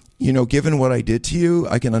 you know, given what I did to you,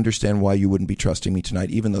 I can understand why you wouldn't be trusting me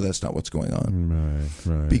tonight, even though that's not what's going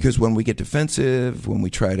on. Because when we get defensive, when we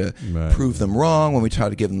try to prove them wrong, when we try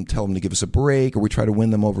to tell them to give us a break, or we try to win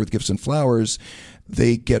them over with gifts and flowers,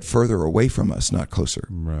 they get further away from us, not closer.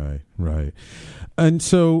 Right. And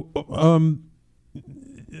so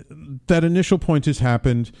that initial point has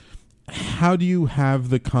happened. How do you how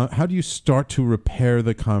do you start to repair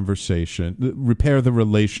the conversation, repair the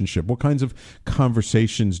relationship? What kinds of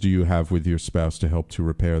conversations do you have with your spouse to help to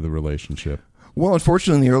repair the relationship? Well,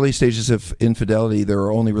 unfortunately, in the early stages of infidelity, there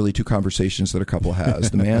are only really two conversations that a couple has.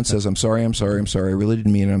 The man says, I'm sorry, I really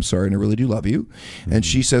didn't mean it, I'm sorry, and I really do love you. And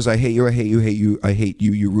she says, I hate you,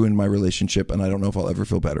 you ruined my relationship, and I don't know if I'll ever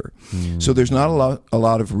feel better. So there's not a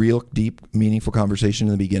lot of real, deep, meaningful conversation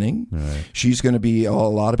in the beginning. She's going to be a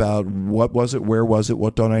lot about what was it, where was it,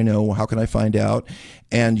 what don't I know, how can I find out?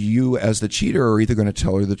 And you, as the cheater, are either going to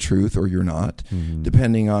tell her the truth or you're not,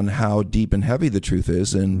 depending on how deep and heavy the truth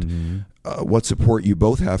is and what support you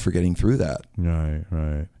both have for getting through that.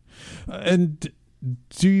 Right. And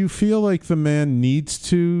do you feel like the man needs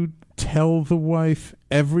to tell the wife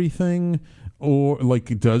everything? Or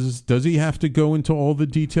like, does he have to go into all the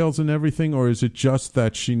details and everything, or is it just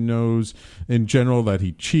that she knows in general that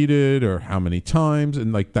he cheated or how many times,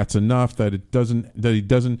 and like that's enough, that it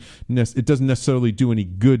doesn't necessarily do any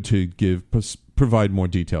good to provide more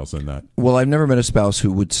details than that? Well, I've never met a spouse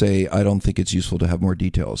who would say, I don't think it's useful to have more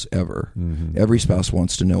details, ever. Every spouse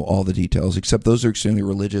wants to know all the details, except those are extremely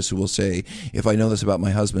religious who will say, if I know this about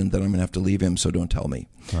my husband, then I'm going to have to leave him, so don't tell me.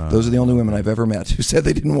 Those are the only women I've ever met who said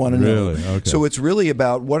they didn't want to know. Really? Okay. So it's really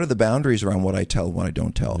about what are the boundaries around what I tell and what I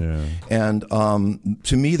don't tell. And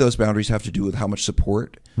to me, those boundaries have to do with how much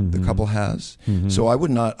support the couple has. So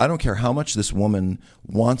I don't care how much this woman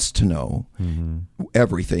wants to know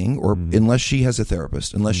everything, or unless she has a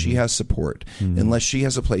therapist, unless she has support, unless she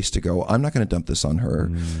has a place to go, I'm not going to dump this on her,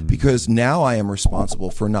 because now I am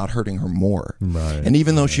responsible for not hurting her more. And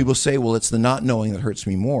even though she will say, well, it's the not knowing that hurts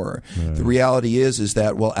me more, the reality is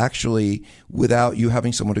that, well, actually, without you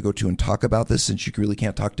having someone to go to and talk about this, since you really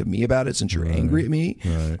can't talk to me about it, since you're angry at me,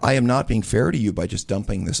 I am not being fair to you by just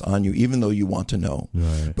dumping this on you, even though you want to know.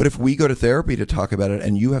 But if we go to therapy to talk about it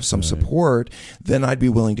and you have some support, then I'd be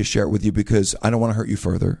willing to share it with you, because I don't want to hurt you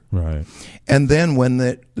further. And then when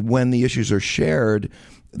the issues are shared,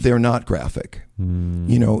 they're not graphic.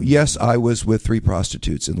 You know, yes, I was with 3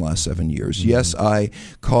 prostitutes in the last 7 years. Yes, I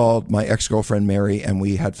called my ex-girlfriend Mary and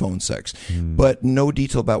we had phone sex. But no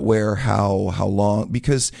detail about where, how long,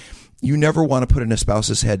 because you never want to put in a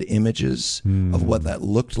spouse's head images of what that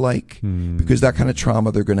looked like, because that kind of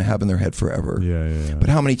trauma they're going to have in their head forever. But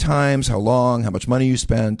how many times, how long, how much money you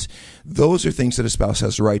spent, those are things that a spouse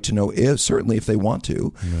has the right to know, certainly if they want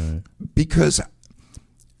to. Because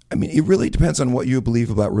I mean, it really depends on what you believe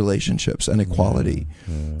about relationships and equality.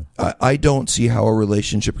 I don't see how a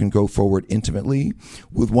relationship can go forward intimately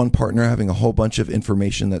with one partner having a whole bunch of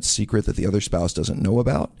information that's secret that the other spouse doesn't know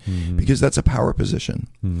about, because that's a power position.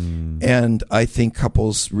 And I think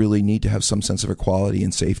couples really need to have some sense of equality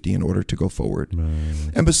and safety in order to go forward.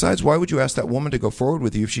 And besides, why would you ask that woman to go forward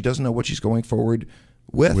with you if she doesn't know what she's going forward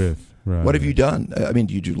with? Right. What have you done? I mean,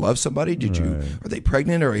 did you love somebody? Are they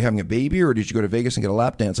pregnant? Or are you having a baby? Or did you go to Vegas and get a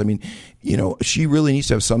lap dance? I mean, she really needs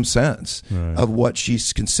to have some sense of what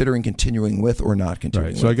she's considering continuing with or not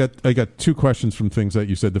continuing with. So I got two questions from things that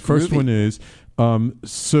you said. The first one is,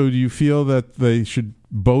 so do you feel that they should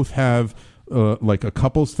both have like a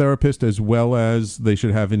couples therapist as well as they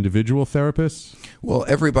should have individual therapists? Well,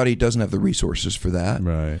 everybody doesn't have the resources for that.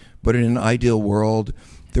 Right. But in an ideal world,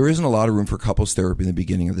 there isn't a lot of room for couples therapy in the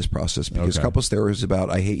beginning of this process, because couples therapy is about,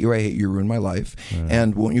 I hate you, ruin my life,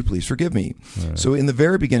 and won't you please forgive me? So in the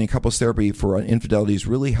very beginning, couples therapy for infidelity is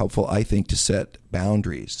really helpful, I think, to set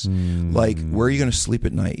boundaries. Like, where are you going to sleep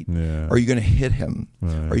at night? Are you going to hit him?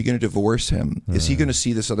 Are you going to divorce him? Is he going to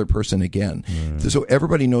see this other person again? So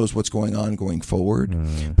everybody knows what's going on going forward.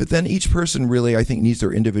 But then each person really, I think, needs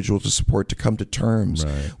their individual support to come to terms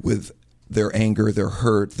with their anger, their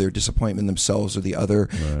hurt, their disappointment themselves or the other,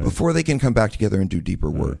 before they can come back together and do deeper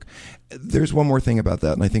work. There's one more thing about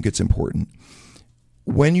that, and I think it's important.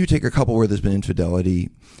 When you take a couple where there's been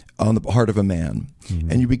infidelity on the heart of a man,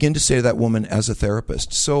 and you begin to say to that woman as a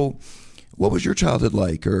therapist, so what was your childhood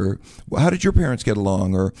like? Or how did your parents get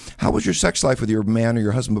along? Or how was your sex life with your man or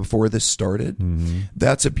your husband before this started?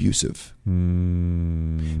 That's abusive.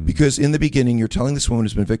 Because in the beginning, you're telling this woman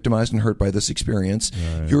who's been victimized and hurt by this experience,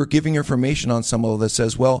 you're giving information on some level that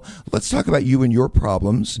says, well, let's talk about you and your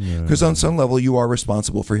problems, because on some level, you are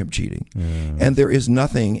responsible for him cheating. And there is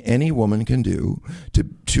nothing any woman can do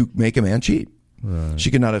to make a man cheat. She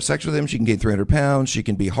can not have sex with him. She can gain 300 pounds. She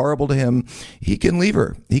can be horrible to him. He can leave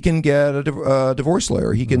her. He can get a divorce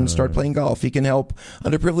lawyer. He can start playing golf. He can help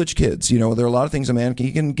underprivileged kids. There are a lot of things a man can.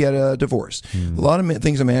 He can get a divorce. A lot of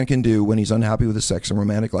things a man can do when he's unhappy with his sex and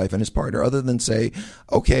romantic life and his partner, other than say,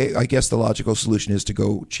 okay, I guess the logical solution is to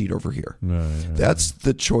go cheat over here. That's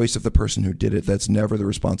the choice of the person who did it. That's never the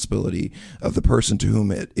responsibility of the person to whom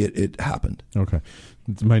it happened. Okay.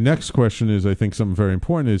 My next question is, I think something very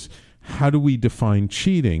important is, how do we define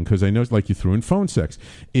cheating? Because I know, like you threw in phone sex.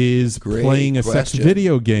 Is playing a sex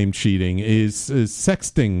video game cheating? Is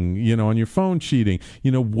sexting, on your phone cheating?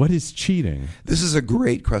 What is cheating? This is a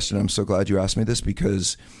great question. I'm so glad you asked me this,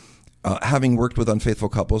 because having worked with unfaithful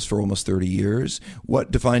couples for almost 30 years, what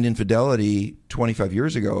defined infidelity 25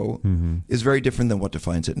 years ago is very different than what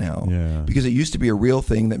defines it now. Because it used to be a real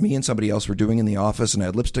thing that me and somebody else were doing in the office, and I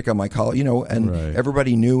had lipstick on my collar, and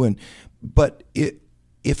everybody knew. But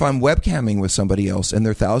if I'm webcamming with somebody else and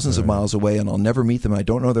they're thousands of miles away and I'll never meet them, I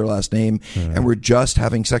don't know their last name, and we're just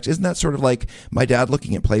having sex, isn't that sort of like my dad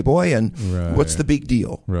looking at Playboy and what's the big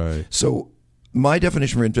deal? So my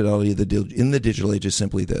definition for infidelity in the digital age is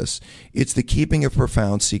simply this. It's the keeping of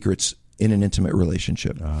profound secrets in an intimate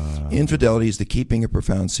relationship. Infidelity is the keeping of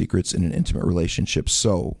profound secrets in an intimate relationship.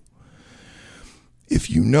 So if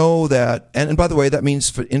you know that, and by the way, that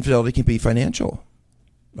means infidelity can be financial.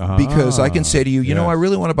 Because I can say to you, I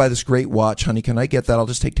really want to buy this great watch, honey. Can I get that? I'll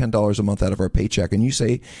just take $10 a month out of our paycheck. And you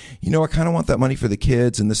say, I kind of want that money for the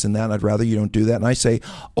kids and this and that, and I'd rather you don't do that. And I say,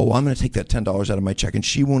 oh, I'm going to take that $10 out of my check, and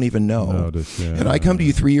she won't even know. And I come to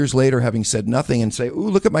you 3 years later having said nothing and say, ooh,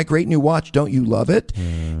 look at my great new watch. Don't you love it?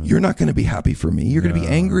 You're not going to be happy for me. You're going to be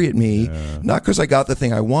angry at me, not because I got the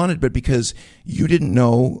thing I wanted, but because you didn't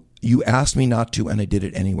know. You asked me not to, and I did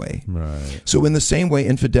it anyway. So in the same way,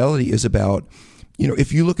 infidelity is about,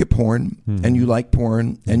 if you look at porn and you like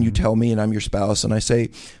porn and you tell me and I'm your spouse and I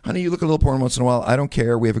say, honey, you look at a little porn once in a while. I don't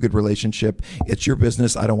care. We have a good relationship. It's your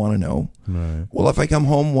business. I don't want to know. Well, if I come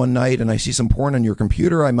home one night and I see some porn on your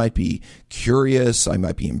computer, I might be curious. I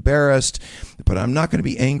might be embarrassed, but I'm not going to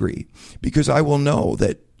be angry, because I will know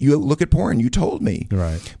that you look at porn. You told me.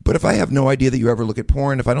 But if I have no idea that you ever look at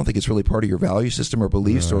porn, if I don't think it's really part of your value system or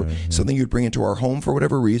beliefs or something you'd bring into our home for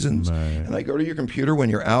whatever reasons, and I go to your computer when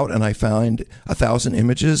you're out and I find 1,000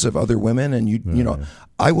 images of other women, and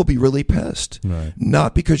I will be really pissed.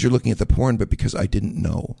 Not because you're looking at the porn, but because I didn't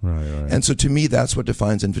know. And so to me, that's what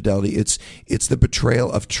defines infidelity. It's the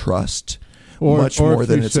betrayal of trust. Much more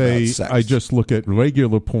than it's about sex. I just look at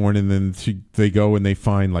regular porn, and then they go and they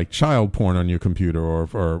find like child porn on your computer,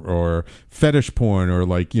 or fetish porn, or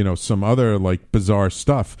like some other like bizarre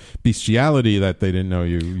stuff, bestiality that they didn't know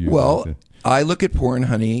you. Well, I look at porn,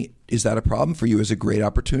 honey, is that a problem for you? Is a great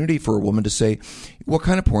opportunity for a woman to say, what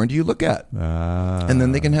kind of porn do you look at? And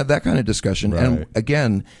then they can have that kind of discussion. Right. And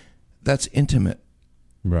again, that's intimate.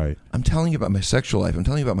 Right. I'm telling you about my sexual life. I'm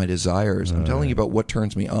telling you about my desires. I'm telling you about what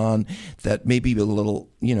turns me on that may be a little,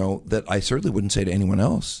 that I certainly wouldn't say to anyone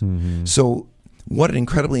else. Mm-hmm. So what an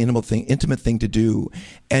incredibly intimate thing to do.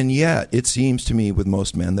 And yet it seems to me with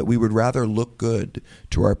most men that we would rather look good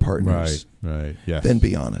to our partners yes. than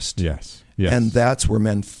be honest. Yes. And that's where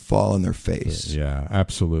men fall on their face. Yeah,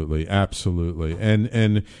 absolutely.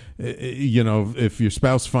 And if your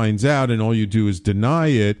spouse finds out and all you do is deny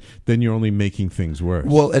it, then you're only making things worse.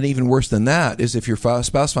 Well, and even worse than that is if your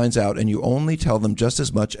spouse finds out and you only tell them just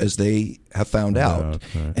as much as they have found out,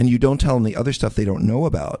 right. and you don't tell them the other stuff they don't know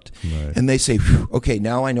about. Right. And they say, okay,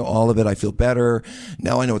 now I know all of it. I feel better.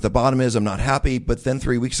 Now I know what the bottom is. I'm not happy. But then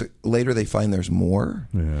 3 weeks later, they find there's more.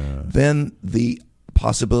 Yeah. Then the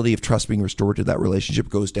possibility of trust being restored to that relationship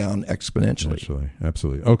goes down exponentially.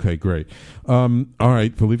 Absolutely. Okay, great. All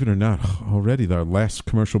right, believe it or not, already the last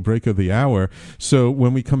commercial break of the hour. So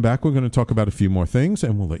when we come back, we're going to talk about a few more things,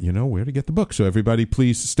 and we'll let you know where to get the book. So everybody,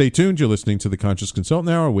 please stay tuned. You're listening to The Conscious Consultant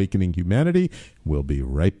Hour, Awakening Humanity. We'll be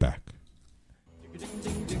right back.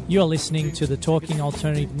 You're listening to the Talking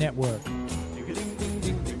Alternative Network.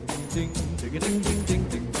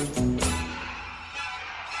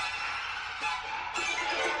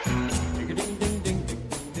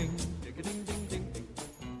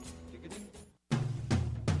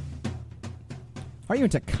 Are you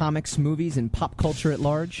into comics, movies, and pop culture at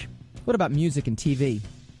large? What about music and TV?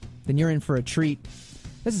 Then you're in for a treat.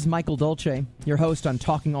 This is Michael Dolce, your host on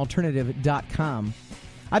TalkingAlternative.com.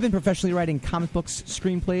 I've been professionally writing comic books,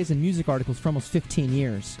 screenplays, and music articles for almost 15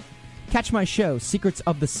 years. Catch my show, Secrets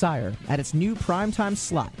of the Sire, at its new primetime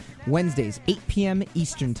slot, Wednesdays, 8 p.m.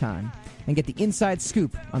 Eastern Time, and get the inside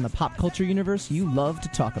scoop on the pop culture universe you love to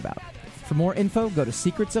talk about. For more info, go to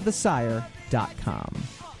secretsofthesire.com.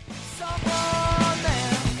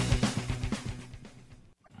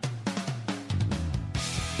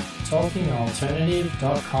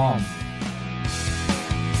 TalkingAlternative.com.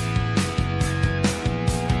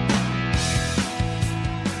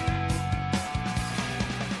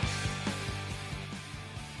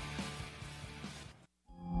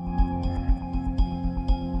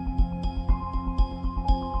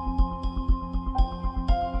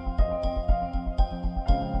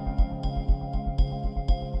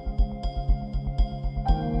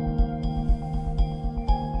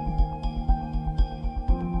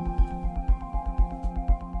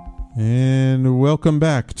 And welcome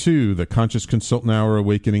back to the Conscious Consultant Hour,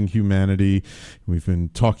 Awakening Humanity. We've been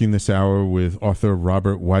talking this hour with author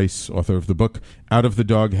Robert Weiss, author of the book Out of the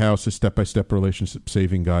Doghouse, a step-by-step relationship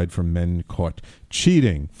saving guide for men caught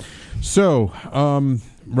cheating. So,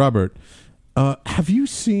 Robert, have you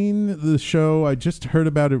seen the show? I just heard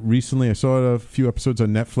about it recently. I saw a few episodes on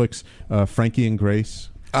Netflix, Frankie and Grace.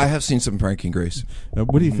 I have seen some Frankie and Grace.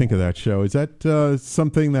 What do you think of that show? Is that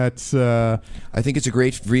something that's... I think it's a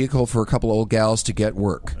great vehicle for a couple old gals to get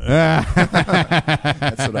work.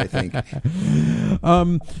 That's what I think.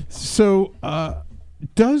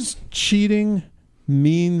 Does cheating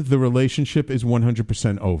mean the relationship is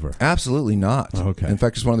 100% over? Absolutely not. Okay. In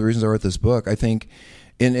fact, it's one of the reasons I wrote this book. I think,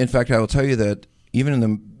 in fact, I will tell you that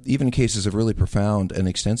even in cases of really profound and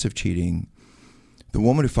extensive cheating, the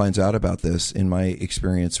woman who finds out about this, in my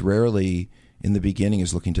experience, rarely in the beginning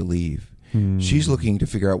is looking to leave. She's looking to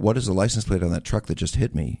figure out what is the license plate on that truck that just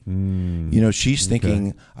hit me. She's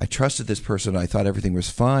thinking, I trusted this person. I thought everything was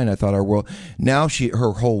fine. I thought our world. Now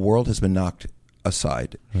her whole world has been knocked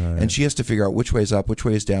aside. Right. And she has to figure out which way is up, which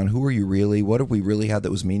way is down. Who are you really? What have we really had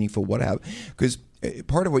that was meaningful? What happened? Because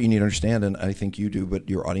part of what you need to understand, and I think you do, but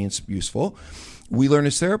your audience useful, we learn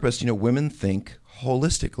as therapists, women think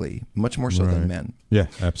holistically, much more so than men. Yeah,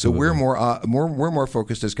 absolutely. So we're more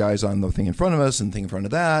focused as guys on the thing in front of us and the thing in front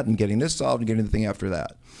of that and getting this solved and getting the thing after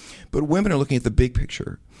that. But women are looking at the big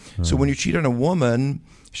picture. So when you cheat on a woman,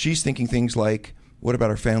 she's thinking things like, what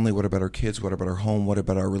about our family? What about our kids? What about our home? What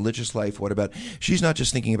about our religious life? She's not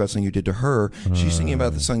just thinking about something you did to her. She's thinking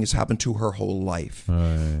about something that's happened to her whole life.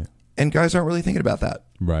 Right. And guys aren't really thinking about that.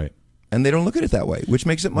 Right. And they don't look at it that way, which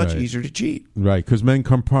makes it much easier to cheat. Right, because men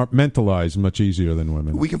compartmentalize much easier than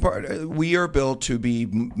women. We are built to be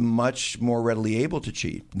much more readily able to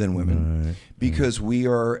cheat than women because we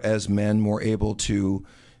are, as men, more able to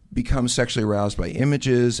become sexually aroused by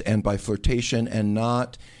images and by flirtation and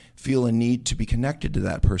not feel a need to be connected to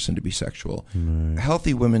that person to be sexual. Right.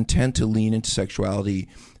 Healthy women tend to lean into sexuality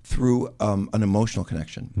through an emotional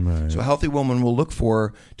connection. Right. So a healthy woman will look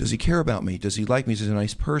for, does he care about me? Does he like me? Is he a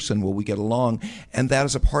nice person? Will we get along? And that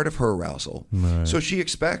is a part of her arousal. Right. So she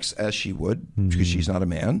expects, as she would, because she's not a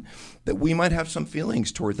man, that we might have some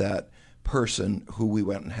feelings toward that person who we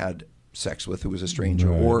went and had sex with, who was a stranger.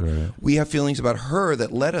 Right, or right. we have feelings about her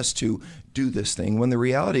that led us to do this thing, when the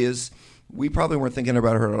reality is we probably weren't thinking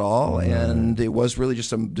about her at all, and it was really just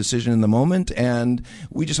some decision in the moment, and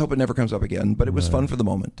we just hope it never comes up again. But it was fun for the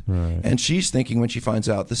moment. Right. And she's thinking, when she finds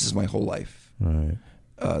out, this is my whole life. Right.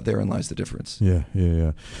 Therein lies the difference.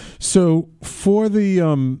 Yeah. So for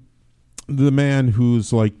the man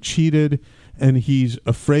who's like cheated, and he's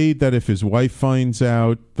afraid that if his wife finds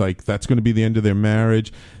out, like that's going to be the end of their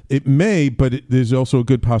marriage. It may, but there's also a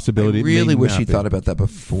good possibility. I really wish he he thought about that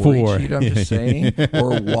before he cheated, I'm just saying,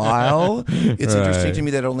 or while. It's interesting to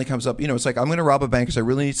me that it only comes up, it's like, I'm going to rob a bank because I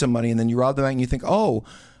really need some money, and then you rob the bank and you think, oh,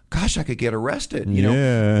 gosh, I could get arrested.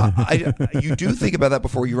 You do think about that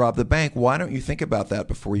before you rob the bank. Why don't you think about that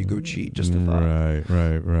before you go cheat? Just a thought.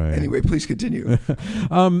 Right. Anyway, please continue.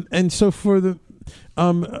 And so for the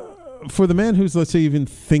man who's, let's say, even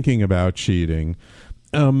thinking about cheating,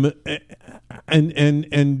 and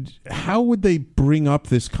how would they bring up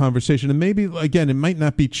this conversation? And maybe, again, it might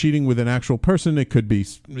not be cheating with an actual person. It could be,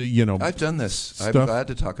 I've done this. Stuff. I'm glad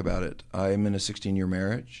to talk about it. I'm in a 16-year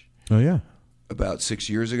marriage. Oh, yeah. About 6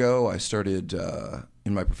 years ago, I started,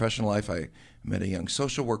 in my professional life, I met a young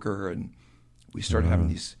social worker, and we started having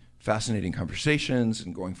these fascinating conversations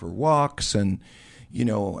and going for walks, and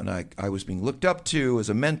I was being looked up to as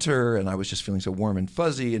a mentor, and I was just feeling so warm and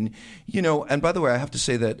fuzzy. And, and by the way, I have to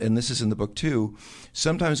say that, and this is in the book too,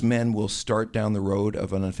 sometimes men will start down the road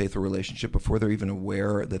of an unfaithful relationship before they're even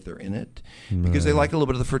aware that they're in it, because they like a little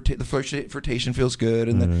bit of the flirtation feels good,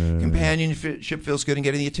 and the companionship feels good, and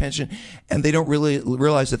getting the attention, and they don't really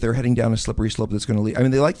realize that they're heading down a slippery slope that's going to lead. I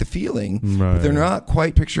mean, they like the feeling, but they're not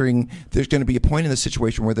quite picturing there's going to be a point in the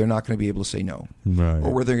situation where they're not going to be able to say no, or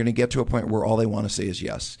where they're going to get to a point where all they want to say is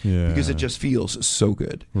yes, because it just feels so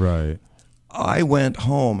good. Right. I went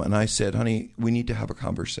home and I said, honey, we need to have a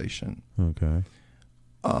conversation. Okay.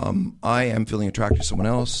 I am feeling attracted to someone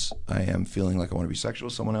else. I am feeling like I want to be sexual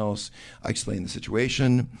with someone else. I explained the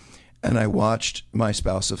situation, and I watched my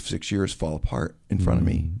spouse of 6 years fall apart in front of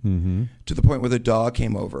me, to the point where the dog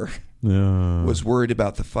came over. Was worried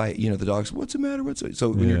about the fight. The dog's, what's the matter? So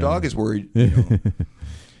when your dog is worried,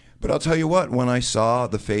 But I'll tell you what, when I saw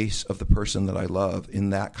the face of the person that I love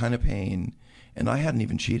in that kind of pain, and I hadn't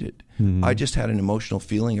even cheated, I just had an emotional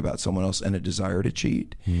feeling about someone else and a desire to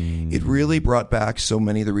cheat. It really brought back so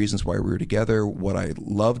many of the reasons why we were together, what I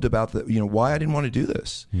loved about why I didn't want to do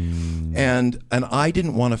this. And I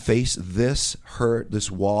didn't want to face this hurt,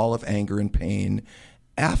 this wall of anger and pain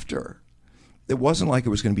after. It wasn't like it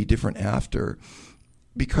was going to be different after.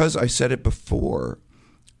 Because I said it before,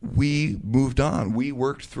 we moved on. We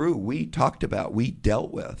worked through. We talked about. We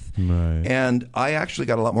dealt with. Right. And I actually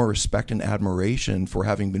got a lot more respect and admiration for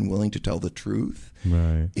having been willing to tell the truth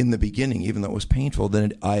in the beginning, even though it was painful,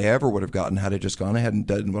 than I ever would have gotten had I just gone ahead and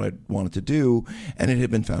done what I wanted to do, and it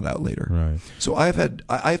had been found out later. Right. So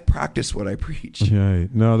I've practiced what I preach. Right.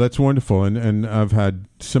 No, that's wonderful. And I've had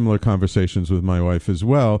similar conversations with my wife as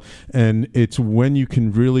well. And it's when you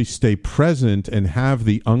can really stay present and have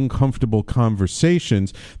the uncomfortable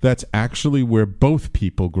conversations, that's actually where both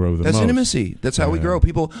people grow the most. That's intimacy. That's how we grow.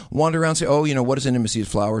 People wander around and say, oh, what is intimacy? Is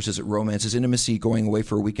flowers? Is it romance? Is intimacy going away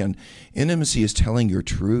for a weekend? Intimacy is telling your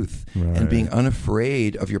truth and being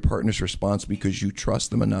unafraid of your partner's response because you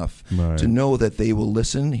trust them enough to know that they will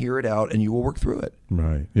listen, hear it out, and you will work through it.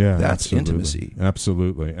 Right. Yeah. That's absolutely. intimacy.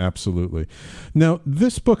 Absolutely. Now,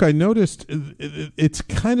 this book, I noticed it's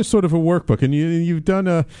kind of sort of a workbook, and you've done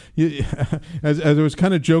as I was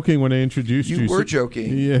kind of joking when I introduced you. You were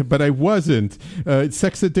joking. Yeah, but I wasn't.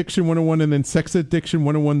 Sex Addiction 101 and then Sex Addiction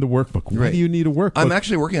 101, the workbook. Why do you need a workbook? I'm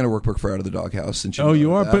actually working on a workbook for Out of the Doghouse.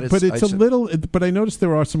 You are? But it's a little... But I noticed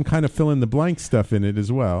there are some kind of fill-in-the-blank stuff in it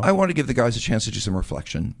as well. I want to give the guys a chance to do some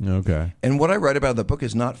reflection. Okay. And what I write about in the book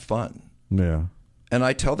is not fun. Yeah. And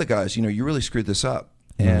I tell the guys, you really screwed this up.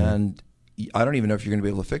 And I don't even know if you're going to be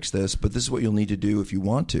able to fix this, but this is what you'll need to do if you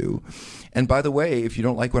want to. And by the way, if you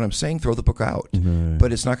don't like what I'm saying, throw the book out.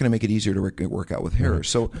 But it's not going to make it easier to work out with her.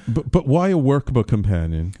 So, but why a workbook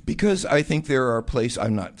companion? Because I think there are places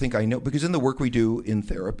because in the work we do in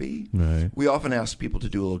therapy, we often ask people to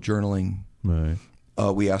do a little journaling.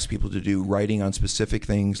 We ask people to do writing on specific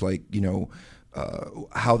things like,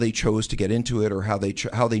 how they chose to get into it, or how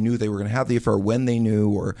they knew they were going to have the affair, when they knew,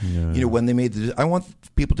 or when they made I want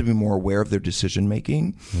people to be more aware of their decision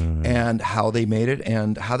making and how they made it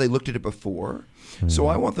and how they looked at it before. So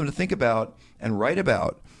I want them to think about and write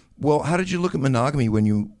about, well, how did you look at monogamy when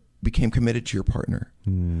you became committed to your partner?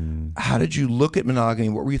 How did you look at monogamy?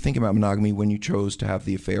 What were you thinking about monogamy when you chose to have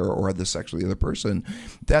the affair or have the sex with the other person?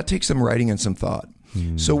 That takes some writing and some thought.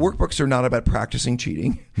 So workbooks are not about practicing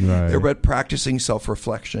cheating. They're about practicing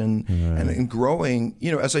self-reflection and growing.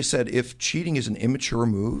 As I said, if cheating is an immature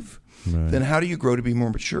move, then how do you grow to be more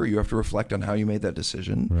mature? You have to reflect on how you made that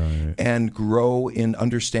decision and grow in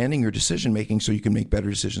understanding your decision making so you can make better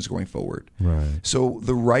decisions going forward. So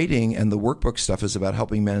the writing and the workbook stuff is about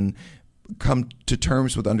helping men come to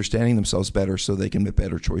terms with understanding themselves better so they can make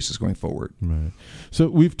better choices going forward. So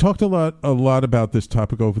we've talked a lot about this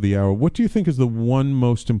topic over the hour. What do you think is the one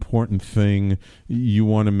most important thing you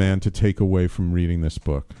want a man to take away from reading this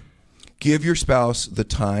book? Give your spouse the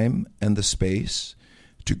time and the space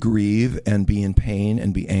to grieve and be in pain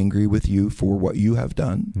and be angry with you for what you have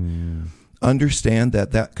done. Understand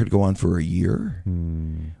that could go on for a year.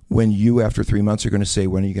 When you, after 3 months, are going to say,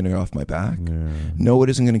 when are you going to get off my back? No, it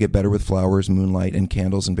isn't going to get better with flowers, moonlight, and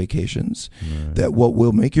candles and vacations. That what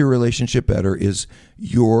will make your relationship better is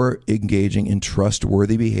you're engaging in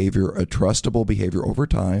trustworthy behavior, a trustable behavior over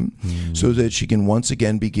time, so that she can once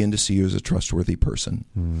again begin to see you as a trustworthy person.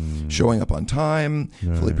 Showing up on time,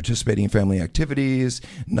 fully participating in family activities,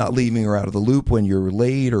 not leaving her out of the loop when you're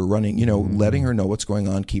late or running, letting her know what's going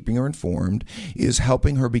on, keeping her informed, is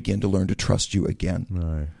helping her begin to learn to trust you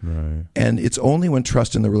again. And it's only when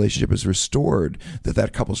trust in the relationship is restored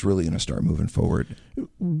that couple's really going to start moving forward.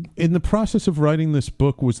 In the process of writing this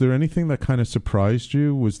book, was there anything that kind of surprised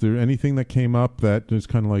you? Was there anything that came up that was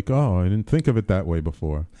kind of like, oh, I didn't think of it that way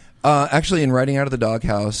before? Actually, in writing Out of the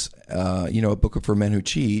Doghouse, a book for men who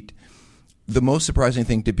cheat, the most surprising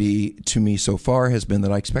thing to me so far has been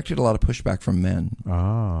that I expected a lot of pushback from men.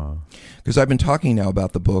 Because I've been talking now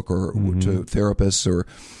about the book or to therapists, or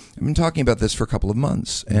I've been talking about this for a couple of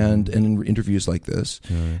months and in interviews like this.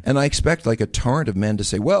 And I expect like a torrent of men to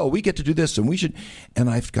say, well, we get to do this and we should. And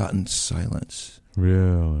I've gotten silence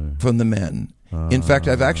from the men. In fact,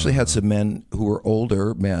 I've actually had some men who are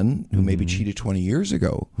older men who maybe cheated 20 years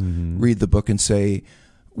ago read the book and say,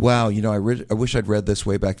 wow, I wish I'd read this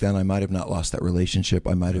way back then. I might have not lost that relationship.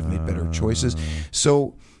 I might have made better choices.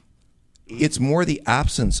 So it's more the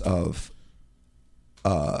absence of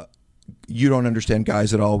you don't understand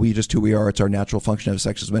guys at all. We just who we are. It's our natural function to have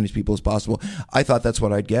sex with as many people as possible. I thought that's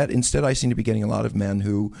what I'd get. Instead, I seem to be getting a lot of men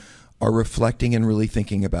who are reflecting and really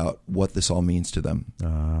thinking about what this all means to them.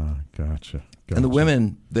 Gotcha. And the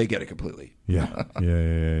women, they get it completely. Yeah.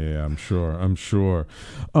 I'm sure.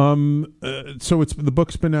 So the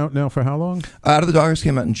book's been out now for how long? Out of the Doghouse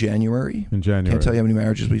came out in January. Can't tell you how many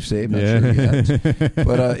marriages we've saved. Not sure yet.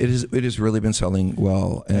 But it has really been selling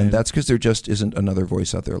well, and that's because there just isn't another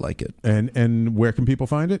voice out there like it. And where can people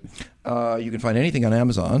find it? You can find anything on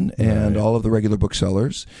Amazon and all of the regular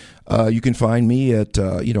booksellers. You can find me at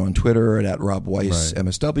on Twitter at Rob Weiss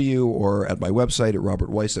MSW, or at my website at Robert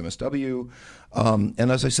Weiss MSW. And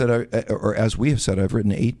as I said, or as we have said, I've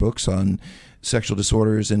written 8 books on sexual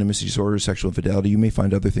disorders, intimacy disorders, sexual infidelity. You may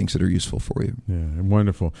find other things that are useful for you. Yeah,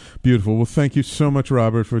 wonderful. Beautiful. Well, thank you so much,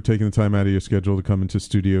 Robert, for taking the time out of your schedule to come into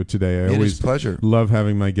studio today. It is a pleasure. Love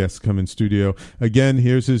having my guests come in studio. Again,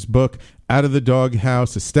 here's his book, Out of the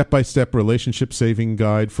Doghouse, a step-by-step relationship-saving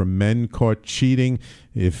guide for men caught cheating.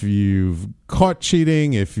 If you've caught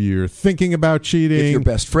cheating, if you're thinking about cheating, if your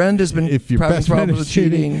best friend has been having problems with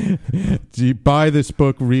cheating, buy this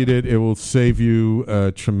book, read it. It will save you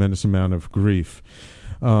a tremendous amount of grief.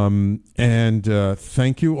 And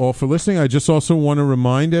thank you all for listening. I just also want to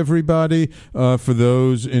remind everybody, for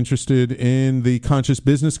those interested in the Conscious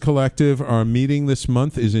Business Collective, our meeting this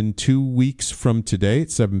month is in 2 weeks from today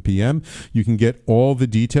at 7 p.m. You can get all the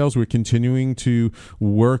details. We're continuing to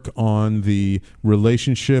work on the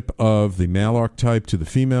relationship of the male archetype to the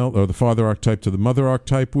female, or the father archetype to the mother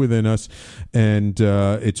archetype within us. And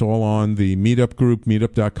it's all on the meetup group,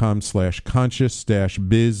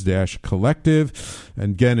 meetup.com/conscious-biz-collective.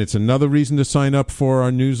 And again, it's another reason to sign up for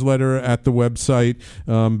our newsletter at the website,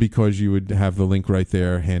 because you would have the link right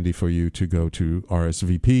there handy for you to go to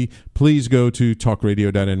RSVP. Please go to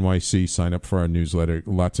talkradio.nyc, sign up for our newsletter.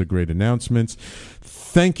 Lots of great announcements.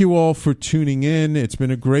 Thank you all for tuning in. It's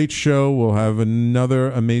been a great show. We'll have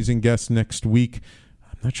another amazing guest next week.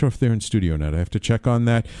 I'm not sure if they're in studio or not. I have to check on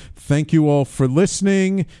that. Thank you all for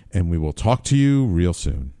listening, and we will talk to you real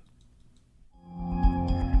soon.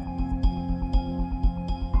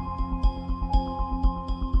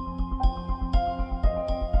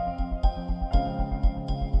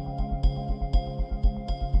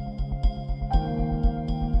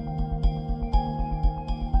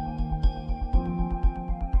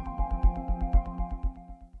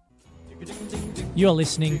 You're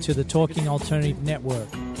listening to the Talking Alternative Network.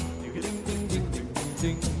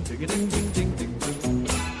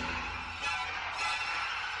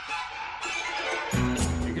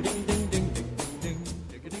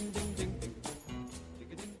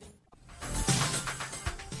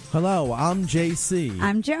 Hello, I'm JC.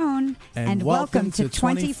 I'm Joan. And welcome to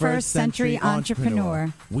 21st Century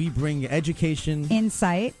Entrepreneur. We bring education,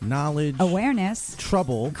 insight, knowledge, awareness,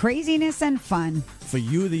 trouble, craziness, and fun for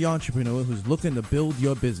you, the entrepreneur who's looking to build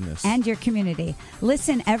your business and your community.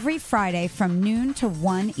 Listen every Friday from noon to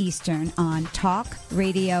 1 Eastern on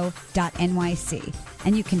talkradio.nyc.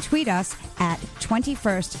 And you can tweet us at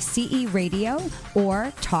 21st CE Radio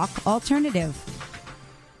or Talk Alternative.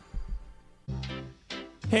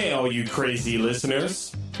 Hey, all you crazy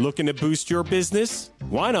listeners. Looking to boost your business?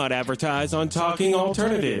 Why not advertise on Talking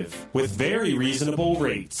Alternative with very reasonable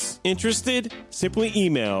rates? Interested? Simply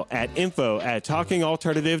email at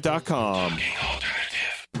info@talkingalternative.com.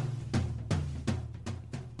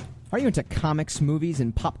 Are you into comics, movies,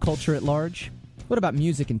 and pop culture at large? What about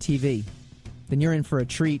music and TV? Then you're in for a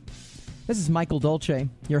treat. This is Michael Dolce,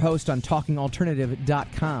 your host on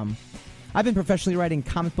talkingalternative.com. I've been professionally writing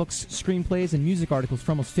comic books, screenplays, and music articles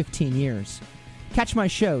for almost 15 years. Catch my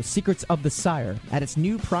show, Secrets of the Sire, at its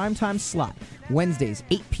new primetime slot, Wednesdays,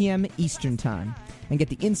 8 p.m. Eastern Time, and get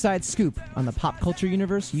the inside scoop on the pop culture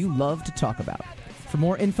universe you love to talk about. For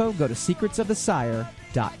more info, go to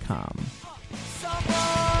secretsofthesire.com.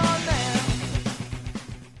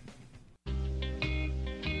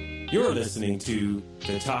 You're listening to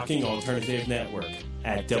the Talking Alternative Network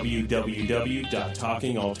at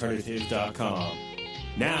www.talkingalternative.com.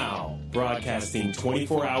 Now, broadcasting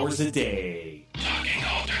 24 hours a day. Talking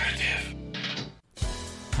Alternative.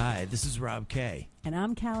 Hi, this is Rob Kay. And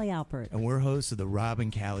I'm Callie Alpert. And we're hosts of The Rob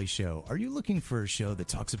and Callie Show. Are you looking for a show that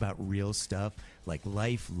talks about real stuff like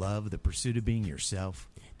life, love, the pursuit of being yourself?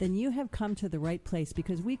 Then you have come to the right place,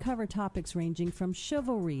 because we cover topics ranging from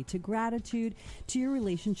chivalry to gratitude to your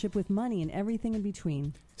relationship with money and everything in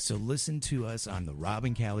between. So listen to us on The Rob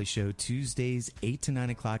and Callie Show, Tuesdays, 8 to 9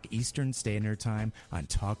 o'clock Eastern Standard Time on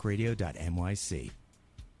talkradio.nyc.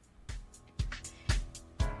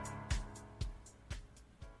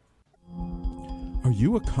 Are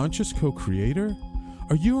you a conscious co-creator?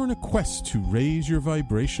 Are you on a quest to raise your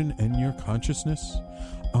vibration and your consciousness?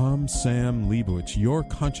 I'm Sam Leibowitz, your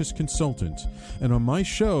conscious consultant, and on my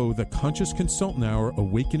show, The Conscious Consultant Hour,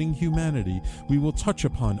 Awakening Humanity, we will touch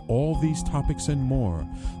upon all these topics and more.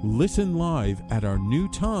 Listen live at our new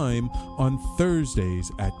time on Thursdays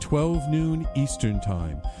at 12 noon Eastern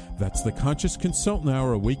Time. That's The Conscious Consultant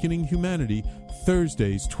Hour, Awakening Humanity,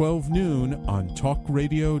 Thursdays, 12 noon on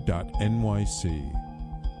talkradio.nyc.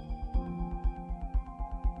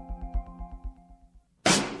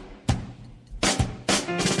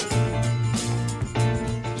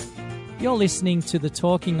 You're listening to the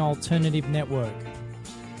Talking Alternative Network.